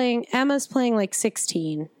 Emma's playing like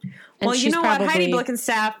 16. Well, you know what, Heidi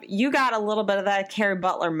Blickenstaff, you got a little bit of that Carrie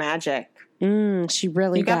Butler magic. She really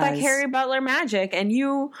does. You got that Carrie Butler magic, and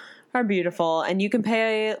you are beautiful, and you can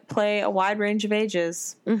play a wide range of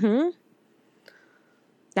ages. Mm-hmm.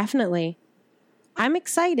 Definitely. I'm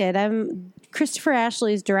excited. Christopher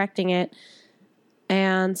Ashley is directing it,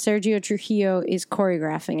 and Sergio Trujillo is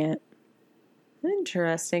choreographing it.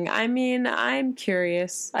 Interesting. I mean, I'm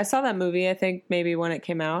curious. I saw that movie, I think, maybe when it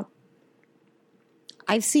came out.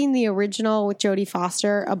 I've seen the original with Jodie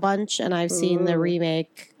Foster a bunch, and I've seen the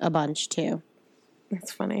remake a bunch, too.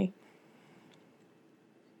 That's funny.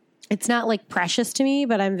 It's not, like, precious to me,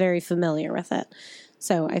 but I'm very familiar with it.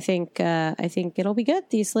 So I think it'll be good.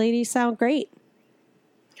 These ladies sound great.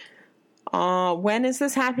 When is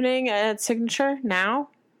this happening at Signature? Now?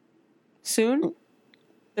 Soon?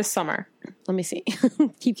 This summer. Let me see.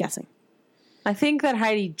 Keep guessing. I think that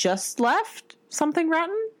Heidi just left Something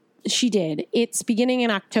Rotten. She did. It's beginning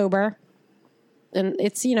in October. And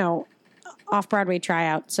it's, off-Broadway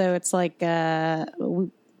tryout. So it's like a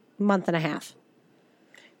month and a half.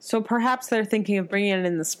 So perhaps they're thinking of bringing it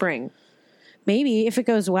in the spring. Maybe, if it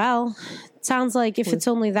goes well. It sounds like if it's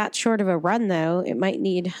only that short of a run, though, it might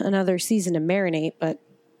need another season to marinate, but...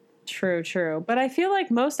 True. But I feel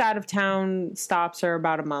like most out-of-town stops are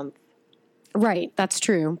about a month. Right, that's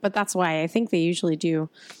true. But that's why I think they usually do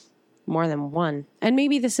more than one. And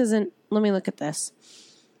maybe this isn't... Let me look at this.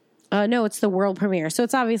 No, it's the world premiere. So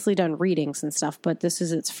it's obviously done readings and stuff, but this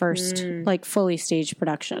is its first, fully staged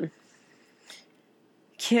production.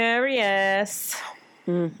 Curious.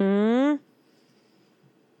 Mm-hmm.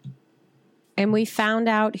 And we found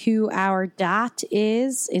out who our Dot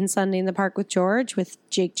is in Sunday in the Park with George with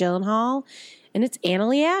Jake Gyllenhaal. And it's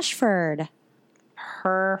Annaleigh Ashford.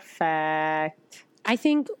 Perfect. I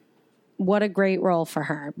think what a great role for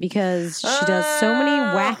her because she does so many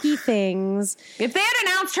wacky things. If they had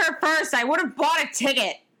announced her first, I would have bought a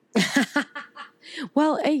ticket.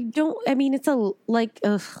 Well, it's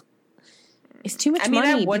it's too much money.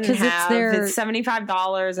 I wouldn't because have. It's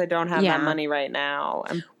 $75. I don't have that money right now.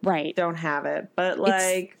 Right. Don't have it. But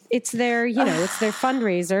it's their, it's their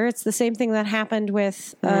fundraiser. It's the same thing that happened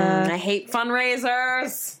with I hate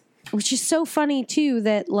fundraisers. Which is so funny too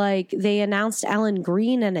that they announced Ellen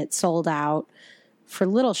Green and it sold out for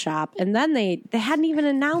Little Shop, and then they hadn't even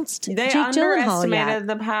announced Jake Gyllenhaal yet. They underestimated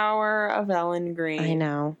the power of Ellen Green. I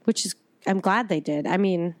know, I'm glad they did. I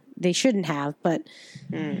mean, they shouldn't have, but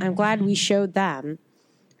I'm glad we showed them.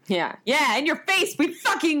 Yeah, in your face. We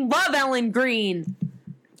fucking love Ellen Green.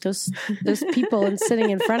 Those people sitting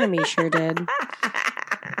in front of me sure did.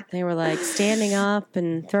 They were standing up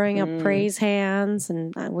and throwing up praise hands,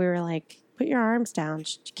 and we were like, "Put your arms down.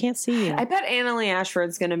 She can't see you." I bet Annaleigh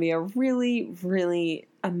Ashford's going to be a really, really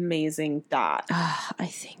amazing Dot. I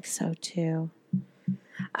think so too.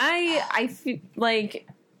 I feel like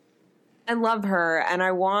I love her, and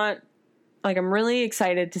I want I'm really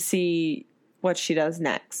excited to see what she does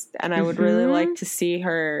next, and I would really like to see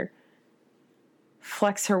her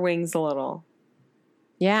flex her wings a little.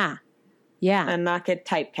 Yeah. And not get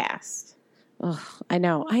typecast. Oh, I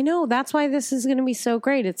know. That's why this is going to be so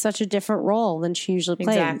great. It's such a different role than she usually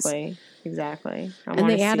plays. Exactly. And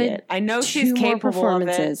they added it. I know two she's more capable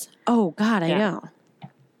performances. of it. Oh, God, I know.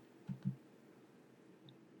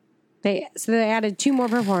 They added 2 more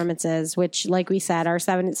performances, which, like we said,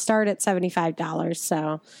 start at $75.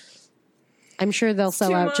 So I'm sure they'll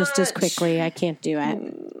sell out just as quickly. I can't do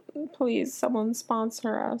it. Please, someone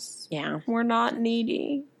sponsor us. Yeah. We're not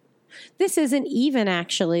needy. This isn't even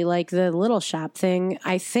actually like the Little Shop thing,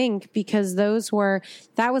 I think, because that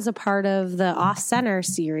was a part of the Off-Center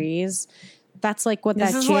series. That's like what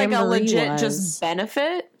This that is jamboree like a legit was. just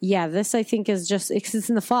benefit? Yeah, this I think is just, it's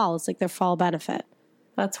in the fall. It's like their fall benefit.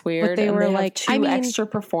 That's weird. But they and were have like, 2 extra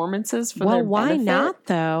performances for their benefit. Well, why not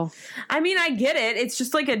though? I mean, I get it. It's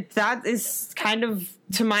just like that is kind of,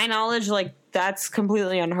 to my knowledge, like that's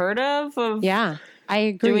completely unheard of Yeah, I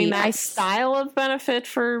agree. Doing that style of benefit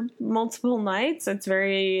for multiple nights.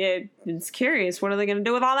 It's curious. What are they going to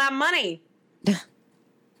do with all that money?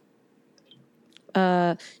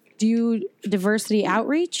 Do diversity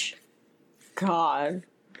outreach? God.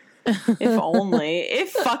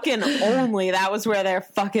 If fucking only that was where their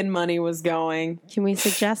fucking money was going. Can we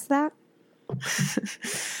suggest that?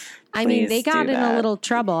 I mean, they got in a little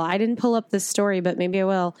trouble. I didn't pull up this story, but maybe I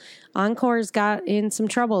will. Encore's got in some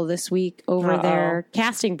trouble this week over their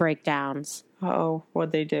casting breakdowns. Oh,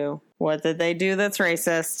 what'd they do? What did they do that's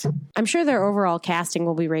racist? I'm sure their overall casting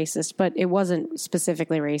will be racist, but it wasn't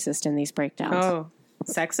specifically racist in these breakdowns. Oh,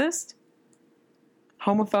 sexist?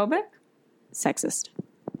 Homophobic? Sexist.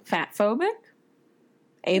 Fatphobic?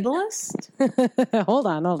 Ableist? Hold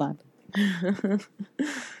on.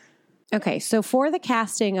 Okay, so for the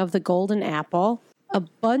casting of the Golden Apple, a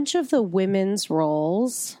bunch of the women's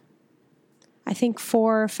roles, I think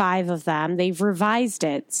 4 or 5 of them, they've revised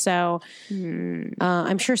it. So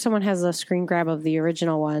I'm sure someone has a screen grab of the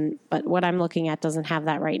original one, but what I'm looking at doesn't have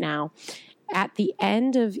that right now. At the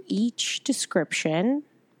end of each description,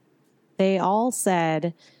 they all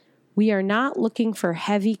said, "We are not looking for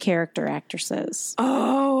heavy character actresses."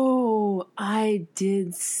 Oh, I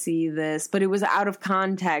did see this, but it was out of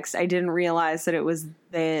context. I didn't realize that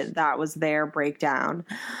that was their breakdown.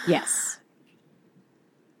 Yes.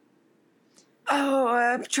 Oh,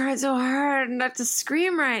 I'm trying so hard not to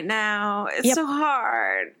scream right now. It's so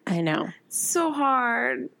hard. I know. So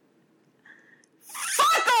hard.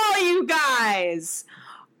 Fuck all you guys!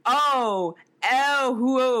 Oh,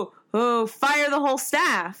 fire the whole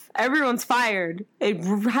staff. Everyone's fired. They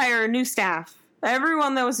hire a new staff.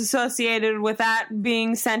 Everyone that was associated with that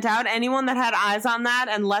being sent out, anyone that had eyes on that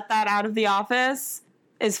and let that out of the office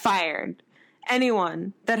is fired.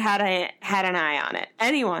 Anyone that had an eye on it.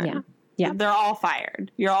 Anyone. Yeah. Yeah. They're all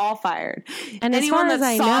fired. You're all fired. And anyone as far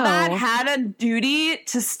that as saw I know, that had a duty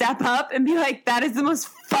to step up and be like, that is the most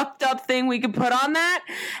fucked up thing we could put on that.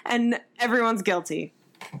 And everyone's guilty.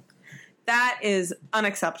 That is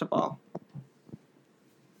unacceptable.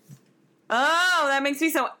 Oh, that makes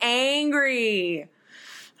me so angry.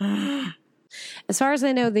 As far as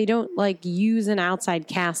I know, they don't use an outside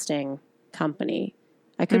casting company.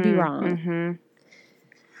 I could be wrong. Mm-hmm.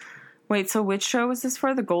 Wait, so which show was this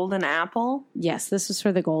for? The Golden Apple? Yes, this was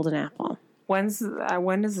for the Golden Apple. When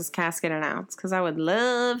does this cast get announced? Because I would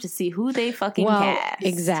love to see who they fucking cast.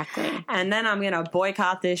 Exactly. And then I'm going to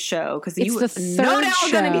boycott this show because It's the third no doubt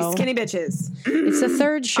show. going to be skinny bitches. It's the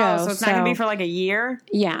third show. Oh, so it's not going to be for a year?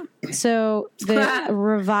 Yeah. So the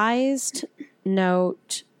revised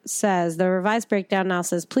note says, the revised breakdown now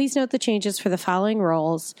says, please note the changes for the following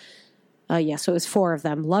roles. So it was 4 of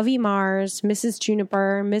them. Lovey Mars, Mrs.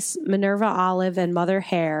 Juniper, Miss Minerva Olive, and Mother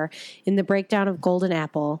Hare in the breakdown of Golden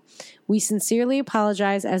Apple. We sincerely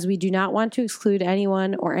apologize as we do not want to exclude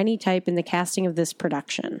anyone or any type in the casting of this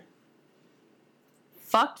production.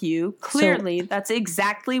 Fuck you. Clearly, that's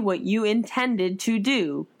exactly what you intended to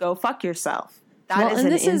do. Go fuck yourself. That is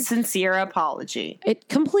an insincere apology. It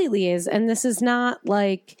completely is. And this is not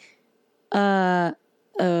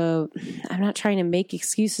I'm not trying to make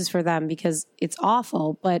excuses for them because it's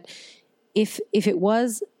awful, but if it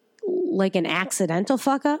was an accidental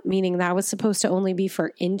fuck up, meaning that was supposed to only be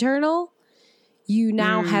for internal, you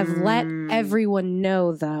now have let everyone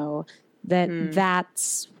know though that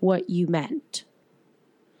that's what you meant.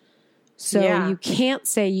 So you can't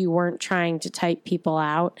say you weren't trying to type people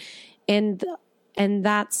out, and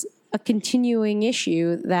that's a continuing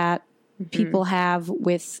issue that people have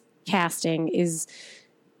with casting is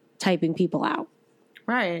typing people out.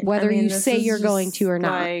 Right. Whether you say you're going to or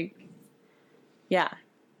not.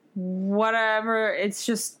 Whatever. It's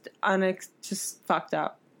just fucked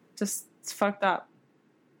up. It's fucked up.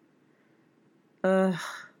 I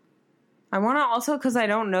want to also, because I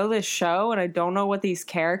don't know this show and I don't know what these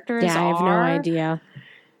characters are. Yeah, I have no idea.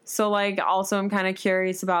 So, like, also I'm kind of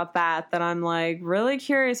curious about that I'm, like, really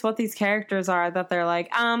curious what these characters are that they're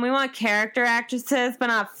like, we want character actresses, but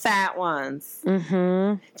not fat ones.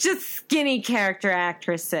 Mm-hmm. Just skinny character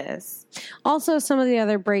actresses. Also, some of the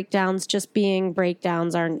other breakdowns just being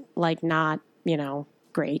breakdowns aren't, like, not,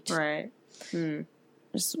 great. Right.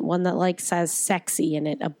 There's one that, like, says sexy in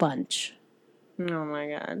it a bunch. Oh, my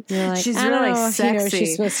God. You're like, she's I don't really know if, sexy.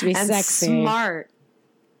 she's supposed to be and sexy. smart.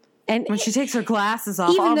 And When she takes her glasses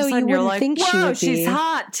off, even all of though a you sudden you're wouldn't like, think she whoa, would be. she's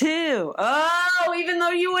hot, too. Oh, even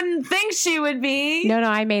though you wouldn't think she would be. No,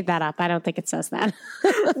 I made that up. I don't think it says that.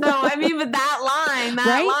 No, I mean, but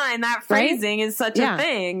that phrasing is such a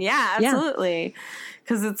thing. Yeah, absolutely.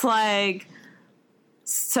 Because it's like,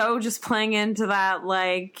 so just playing into that,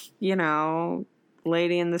 like,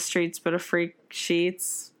 lady in the streets but a freak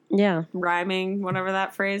sheets. Yeah. Rhyming, whatever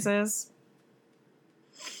that phrase is.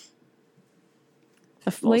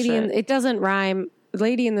 It doesn't rhyme.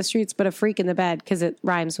 Lady in the streets but a freak in the bed because it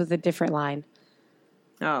rhymes with a different line.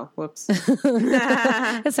 Oh, whoops. It's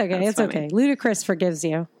okay. It's funny. Okay. Ludacris forgives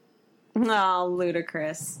you. Oh,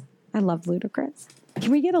 Ludacris. I love Ludacris.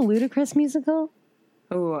 Can we get a Ludacris musical?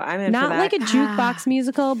 Oh, I'm in Not for that. like a jukebox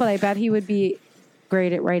musical, but I bet he would be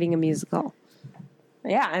great at writing a musical.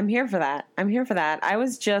 Yeah, I'm here for that. I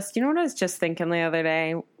was just, what I was just thinking the other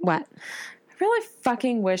day? What? I really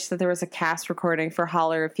fucking wish that there was a cast recording for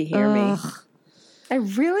Holler If You Hear Me. I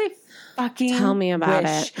really fucking Tell me about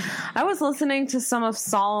it. I was listening to some of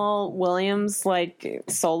Saul Williams' like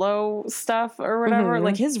solo stuff or whatever. Mm-hmm.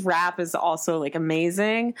 Like his rap is also like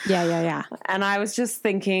amazing. Yeah. And I was just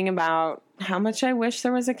thinking about how much I wish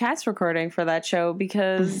there was a cast recording for that show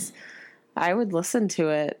because I would listen to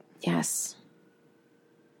it. Yes.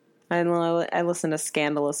 I listened to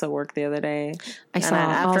Scandalous at work the other day. I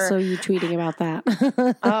saw also you tweeting about that.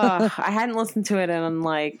 I hadn't listened to it in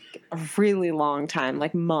like a really long time,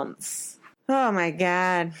 like months. Oh my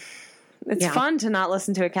God. It's fun to not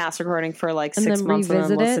listen to a cast recording for like 6 months and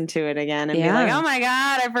then listen to it again and be like, oh my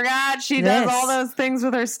God, I forgot she does all those things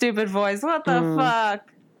with her stupid voice. What the fuck?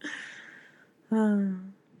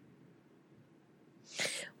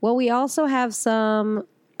 Well, we also have some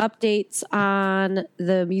updates on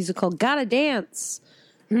the musical Gotta Dance,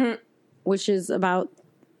 which is about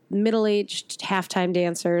middle-aged halftime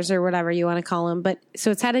dancers or whatever you want to call them. But so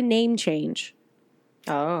it's had a name change.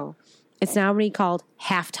 Oh. It's now going to be called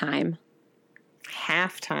Halftime.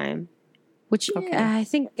 Halftime. Which I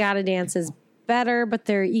think Gotta Dance is better, but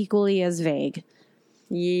they're equally as vague.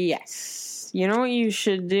 Yes. You know what you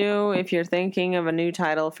should do if you're thinking of a new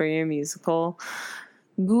title for your musical?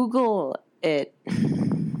 Google it.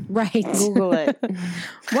 Right. Google it.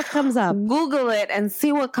 What comes up? Google it and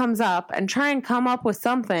see what comes up and try and come up with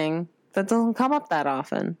something that doesn't come up that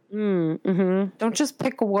often. Don't just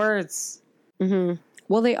pick words.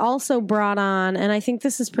 Well, they also brought on, and I think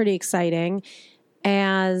this is pretty exciting, so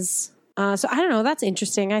I don't know, that's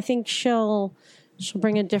interesting. I think she'll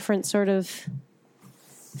bring a different sort of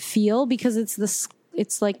feel because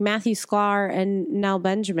it's like Matthew Sklar and Nell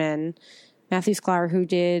Benjamin. Matthew Sklar, who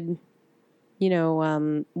did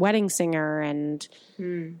Wedding Singer and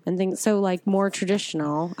things. So like more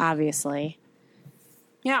traditional, obviously.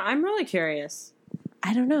 Yeah, I'm really curious.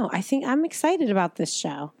 I don't know. I think I'm excited about this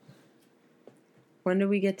show. When do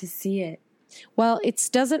we get to see it? Well, it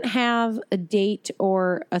doesn't have a date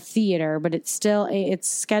or a theater, but it's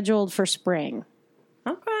scheduled for spring.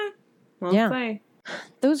 Okay. Well, yeah.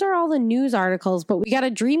 Those are all the news articles, but we got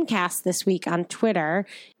a Dreamcast this week on Twitter,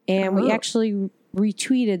 and we actually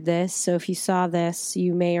retweeted this. So if you saw this,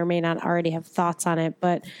 you may or may not already have thoughts on it.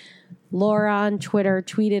 But Laura on Twitter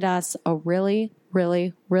tweeted us a really,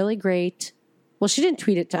 really, really great. Well, she didn't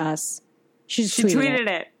tweet it to us. She tweeted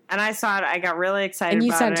it. And I saw it. I got really excited and you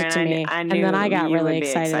about it. sent it to me. I knew and then I got you really would be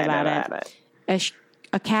excited about it.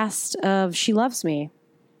 A cast of She Loves Me.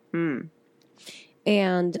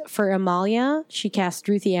 And for Amalia, she cast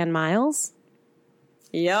Ruthie Ann Miles.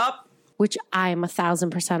 Yup. Which I'm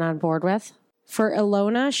 1,000% on board with. For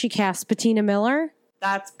Ilona, she cast Bettina Miller.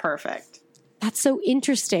 That's perfect. That's so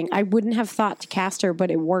interesting. I wouldn't have thought to cast her,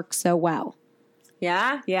 but it works so well.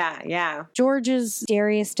 Yeah. George's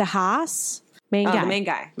Darius DeHaas. The main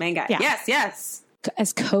guy. Yeah. Yes.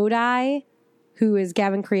 As Kodai, who is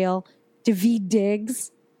Gavin Creel. Daveed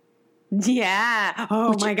Diggs. Yeah.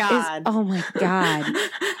 Oh my God. Oh my God.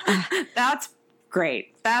 That's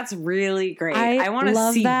great. That's really great. I want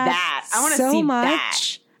to see that. I want to so see much. that.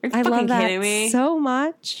 Are you I fucking love that kidding me? so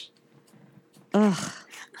much. Ugh.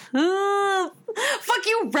 Fuck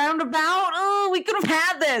you, roundabout. Oh, we could have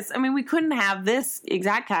had this. I mean, we couldn't have this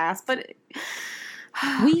exact cast, but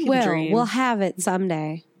We Keep will. dreams. We'll have it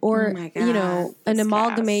someday. Or, Oh my you know, God, an this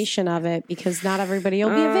amalgamation of it because not everybody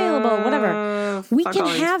will be available. Whatever. We Fuck can all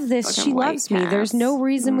these have this. fucking She white loves me. There's casts. no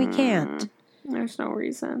reason we can't. There's no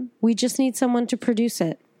reason. We just need someone to produce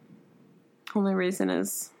it. Only reason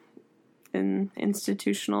is in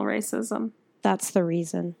institutional racism. That's the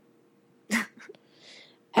reason.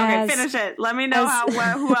 Okay, finish it. Let me know who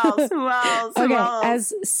else? Who else? Who Okay, else?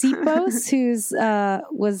 as Sipos, who's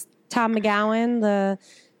was Tom McGowan, the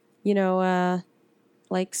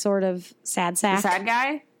like sort of sad sack. Sad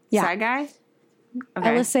guy? Yeah. Sad guy? Okay.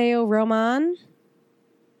 Eliseo Roman,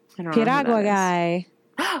 I don't know who Piragua that is. guy.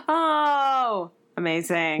 Oh,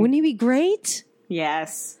 amazing. Wouldn't he be great?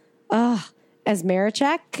 Yes. As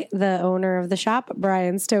Marichek, the owner of the shop,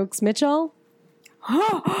 Brian Stokes Mitchell.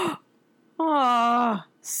 Oh,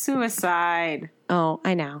 suicide. Oh,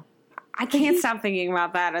 I know. I can't stop thinking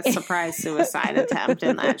about that. A surprise suicide attempt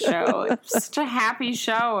in that show. It's such a happy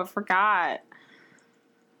show. I forgot.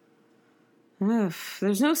 Oof.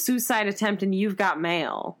 There's no suicide attempt in You've Got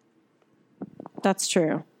Mail. That's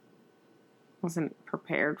true. Wasn't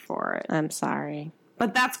prepared for it. I'm sorry.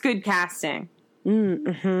 But that's good casting.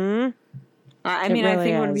 Mm-hmm. I It mean, I really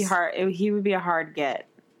think it would be is. hard. He would be a hard get.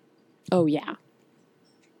 Oh, yeah.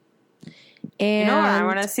 And You know what I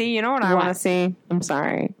want to see? You know what I What? want to see? I'm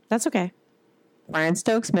sorry. That's okay. Brian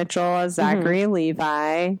Stokes Mitchell as Zachary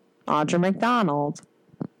Levi, Audra McDonald.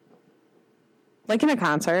 Like in a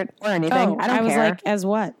concert or anything. Oh, I don't was care. like, as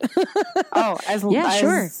what? as Yeah, as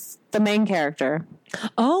sure. the main character,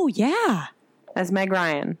 Oh, yeah. as Meg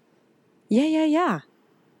Ryan. Yeah.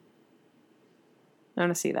 I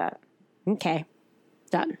want to see that. Okay.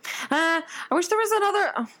 Done. I wish there was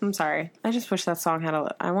another. Oh, I'm sorry. I just wish that song had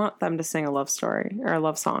a. I want them to sing a love story or a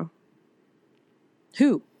love song.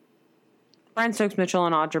 Who? Brian Stokes Mitchell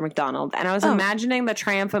and Audra McDonald. And I was Oh. imagining the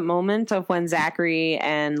triumphant moment of when Zachary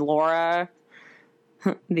and Laura,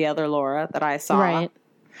 the other Laura that I saw. Right.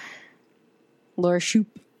 Laura Shoup.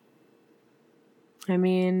 I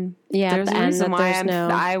mean, Yeah, there's at a the end reason that why there's no-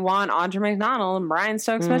 I want Audra McDonald and Brian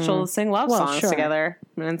Stokes Mitchell to sing love Well, songs sure. together.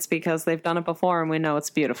 And it's because they've done it before and we know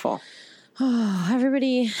it's beautiful. Oh,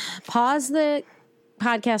 everybody pause the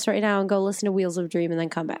podcast right now and go listen to Wheels of Dream and then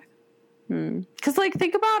come back. Because, like,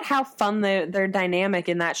 think about how fun their dynamic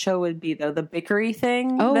in that show would be, though. The bickery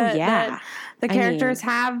thing Oh, that yeah. the I characters mean,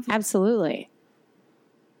 have. Absolutely.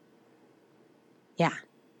 Yeah.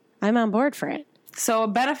 I'm on board for it. So, a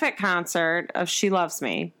benefit concert of She Loves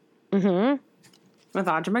Me Mm-hmm. with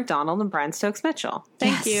Audra McDonald and Brian Stokes Mitchell.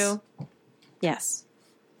 Thank you. Yes.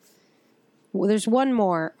 Well, there's one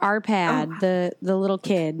more. Arpad, the little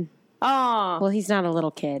kid. Oh, Well, he's not a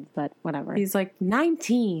little kid, but whatever. he's like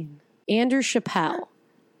 19. Andrew Chappelle.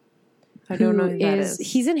 I don't know who who that is.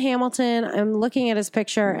 is. He's in Hamilton. I'm looking at his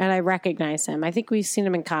picture and I recognize him. I think we've seen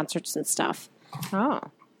him in concerts and stuff. Oh.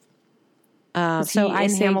 So he I in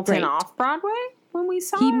say Hamilton great. off Broadway when we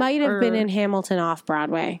saw He it? might have been Or- in Hamilton off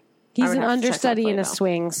Broadway. He's would an have to check that understudy in play, a though.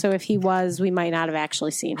 swing, so if he was, we might not have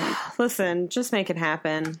actually seen him. Listen, just make it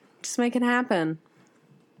happen. Just make it happen.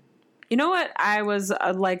 You know what? I was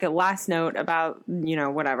like a last note about,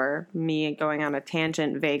 whatever, me going on a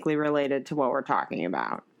tangent vaguely related to what we're talking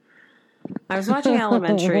about. I was watching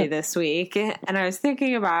Elementary this week and I was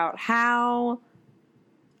thinking about how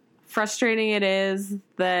frustrating it is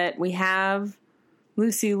that we have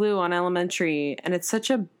Lucy Liu on Elementary and it's such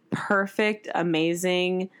a perfect,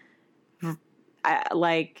 amazing,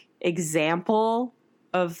 example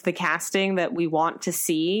of the casting that we want to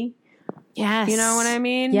see. Yes. You know what I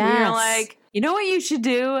mean? Yes. You're like, you know what you should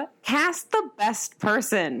do? Cast the best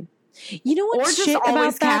person. You know Or what's just shit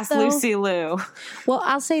always about that, cast though? Lucy Liu. Well,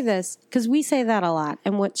 I'll say this, because we say that a lot.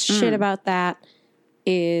 And what's shit about that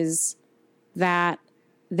is that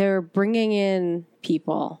they're bringing in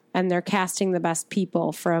people and they're casting the best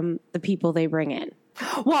people from the people they bring in.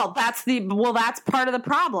 Well, that's part of the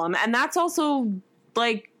problem. And that's also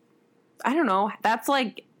like, I don't know, that's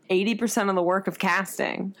like 80% of the work of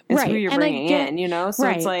casting is Right. who you're And I bringing get- in, So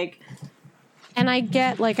right. it's like, And I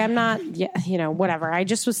get, like, I'm not, whatever. I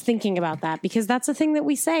just was thinking about that because that's a thing that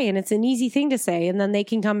we say and it's an easy thing to say. And then they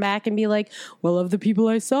can come back and be like, well, of the people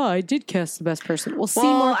I saw, I did cast the best person. We'll see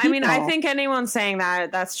more people. I mean, I think anyone saying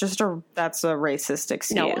that, that's a racist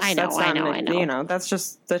excuse. No, I know, That's I not know. That's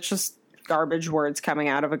just garbage words coming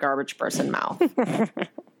out of a garbage person mouth.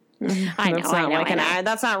 I know.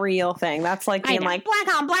 That's not a real thing. That's like being know. like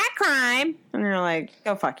black on black crime. And you're like,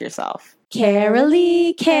 go fuck yourself.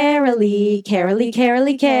 Carolee, Carolee, Carolee,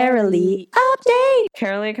 Carolee, Carolee, update.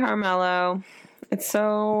 Carolee Carmello It's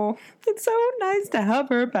so nice to have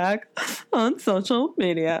her back on social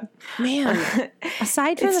media. Man,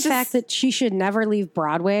 aside from the fact that she should never leave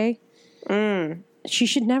Broadway, she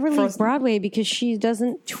should never leave Broadway because she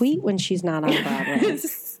doesn't tweet when she's not on Broadway.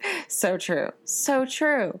 So true. So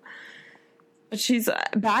true. But she's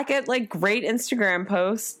back at like great Instagram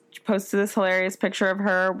posts. She posted this hilarious picture of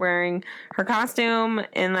her wearing her costume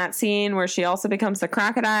in that scene where she also becomes the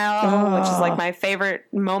crocodile, which is like my favorite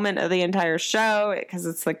moment of the entire show because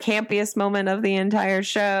it's the campiest moment of the entire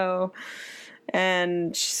show.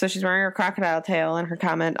 And so she's wearing her crocodile tail, and her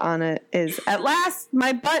comment on it is, "At last,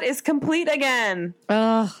 my butt is complete again."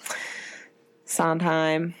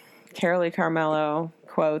 Sondheim. Carolee Carmello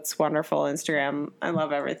quotes, wonderful Instagram. I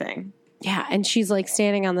love everything. Yeah, and she's like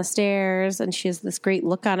standing on the stairs, and she has this great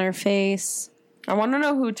look on her face. I want to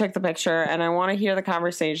know who took the picture, and I want to hear the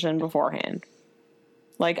conversation beforehand.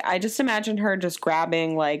 Like, I just imagined her just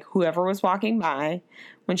grabbing, like, whoever was walking by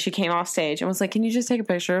when she came off stage and was like, "Can you just take a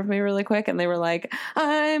picture of me really quick?" And they were like,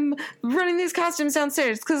 "I'm running these costumes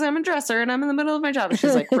downstairs because I'm a dresser and I'm in the middle of my job." And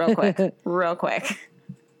she's like, real quick, real quick.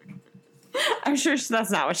 I'm sure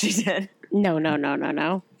that's not what she did.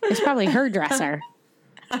 No. It's probably her dresser.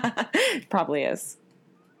 Probably is.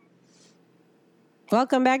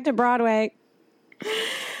 Welcome back to Broadway.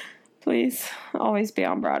 Please, always be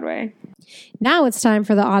on Broadway. Now it's time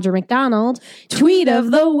for the Audra McDonald Tweet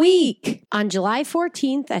of the Week. On July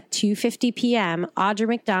 14th at 2:50 p.m., Audra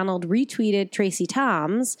McDonald retweeted Tracy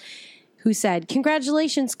Toms, who said,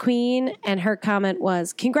 "Congratulations, Queen." And her comment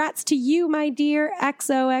was, "Congrats to you, my dear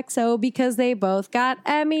XOXO, because they both got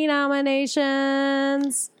Emmy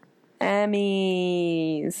nominations."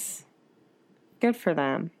 Emmys. Good for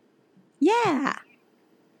them. Yeah.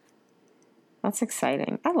 That's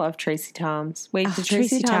exciting. I love Tracy Toms. Wait, did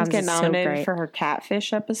Tracy Tracy Toms get is so nominated great. for her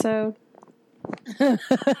Catfish episode?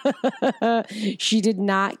 She did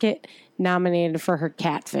not get nominated for her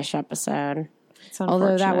Catfish episode. It's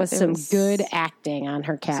Although that was unfortunate. some good acting on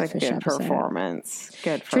her It's a Catfish good episode. performance.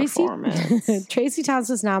 Good performance. Tracy Toms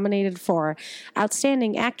was nominated for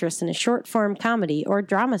Outstanding Actress in a Short Form Comedy or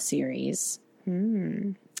Drama Series.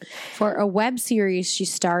 For a web series she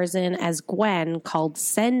stars in as Gwen called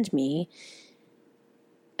Send Me.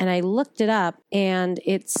 And I looked it up, and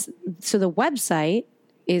the website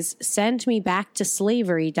is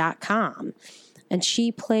sendmebacktoslavery.com. And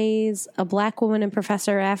she plays a black woman and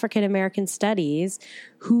professor of African American studies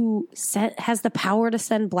who has the power to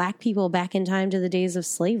send black people back in time to the days of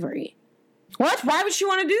slavery. What? Why would she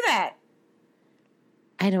want to do that?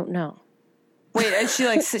 I don't know. Wait, is she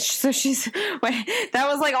like, so she's, wait, that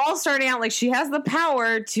was like all starting out like she has the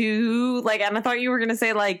power to, like, and I thought you were going to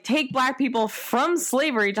say, like, take black people from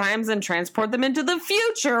slavery times and transport them into the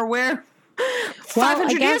future where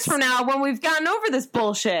 500 years from now when we've gotten over this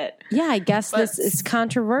bullshit. Yeah, I guess this is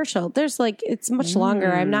controversial. There's like, it's much longer.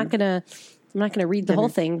 I'm not gonna read the whole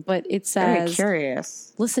thing, but it says, Very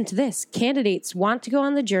curious. Listen to this. Candidates want to go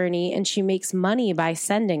on the journey and she makes money by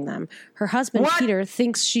sending them. Her husband, Peter,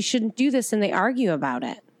 thinks she shouldn't do this and they argue about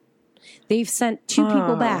it. They've sent 2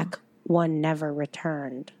 people back. One never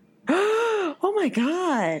returned. Oh my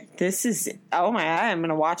God. This is, oh my God, I'm going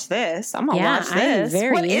to watch this. I'm going to watch this. I am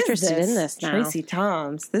very What is interested in this now. Tracy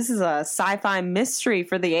Toms. This is a sci-fi mystery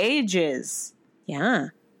for the ages. Yeah.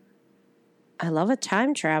 I love a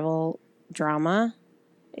time travel drama.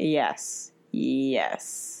 Yes.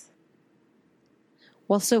 Yes.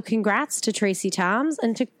 Well, so congrats to Tracy Toms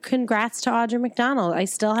and congrats to Audra McDonald. I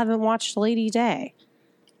still haven't watched Lady Day.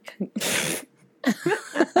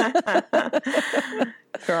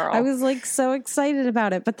 Girl. I was like so excited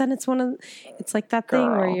about it, but then it's like that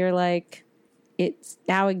thing where you're like, it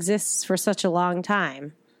now exists for such a long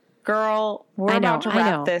time. Girl, we're about to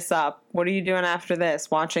wrap this up. What are you doing after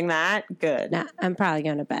this? Watching that? Good. Nah, I'm probably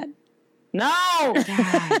going to bed. No!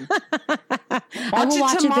 God. I will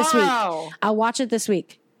watch it this week. I'll watch it this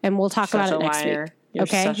week, and we'll talk about it next week. You're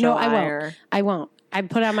okay? No, I won't. I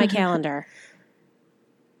put it on my calendar.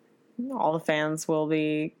 All the fans will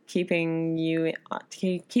be keeping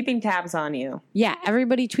tabs on you. Yeah,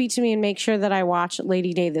 everybody tweet to me and make sure that I watch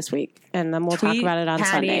Lady Day this week, and then we'll talk about it on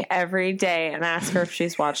Patty Sunday. Every day and ask her if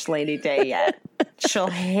she's watched Lady Day yet. She'll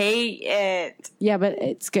hate it. Yeah, but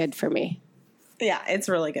it's good for me. Yeah, it's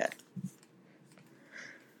really good.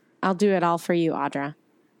 I'll do it all for you, Audra.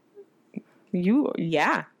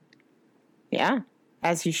 Yeah,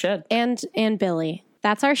 as you should. And Billy.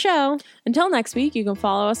 That's our show. Until next week, you can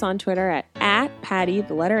follow us on Twitter at Patty,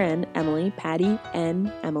 the letter N, Emily, Patty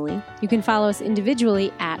N, Emily. You can follow us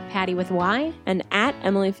individually at Patty with Y, and at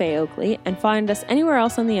Emily Faye Oakley, and find us anywhere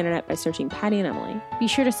else on the internet by searching Patty and Emily. Be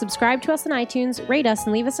sure to subscribe to us on iTunes, rate us,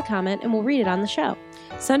 and leave us a comment, and we'll read it on the show.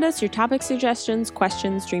 Send us your topic suggestions,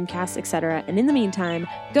 questions, dreamcasts, etc. And in the meantime,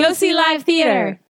 Go see live theater!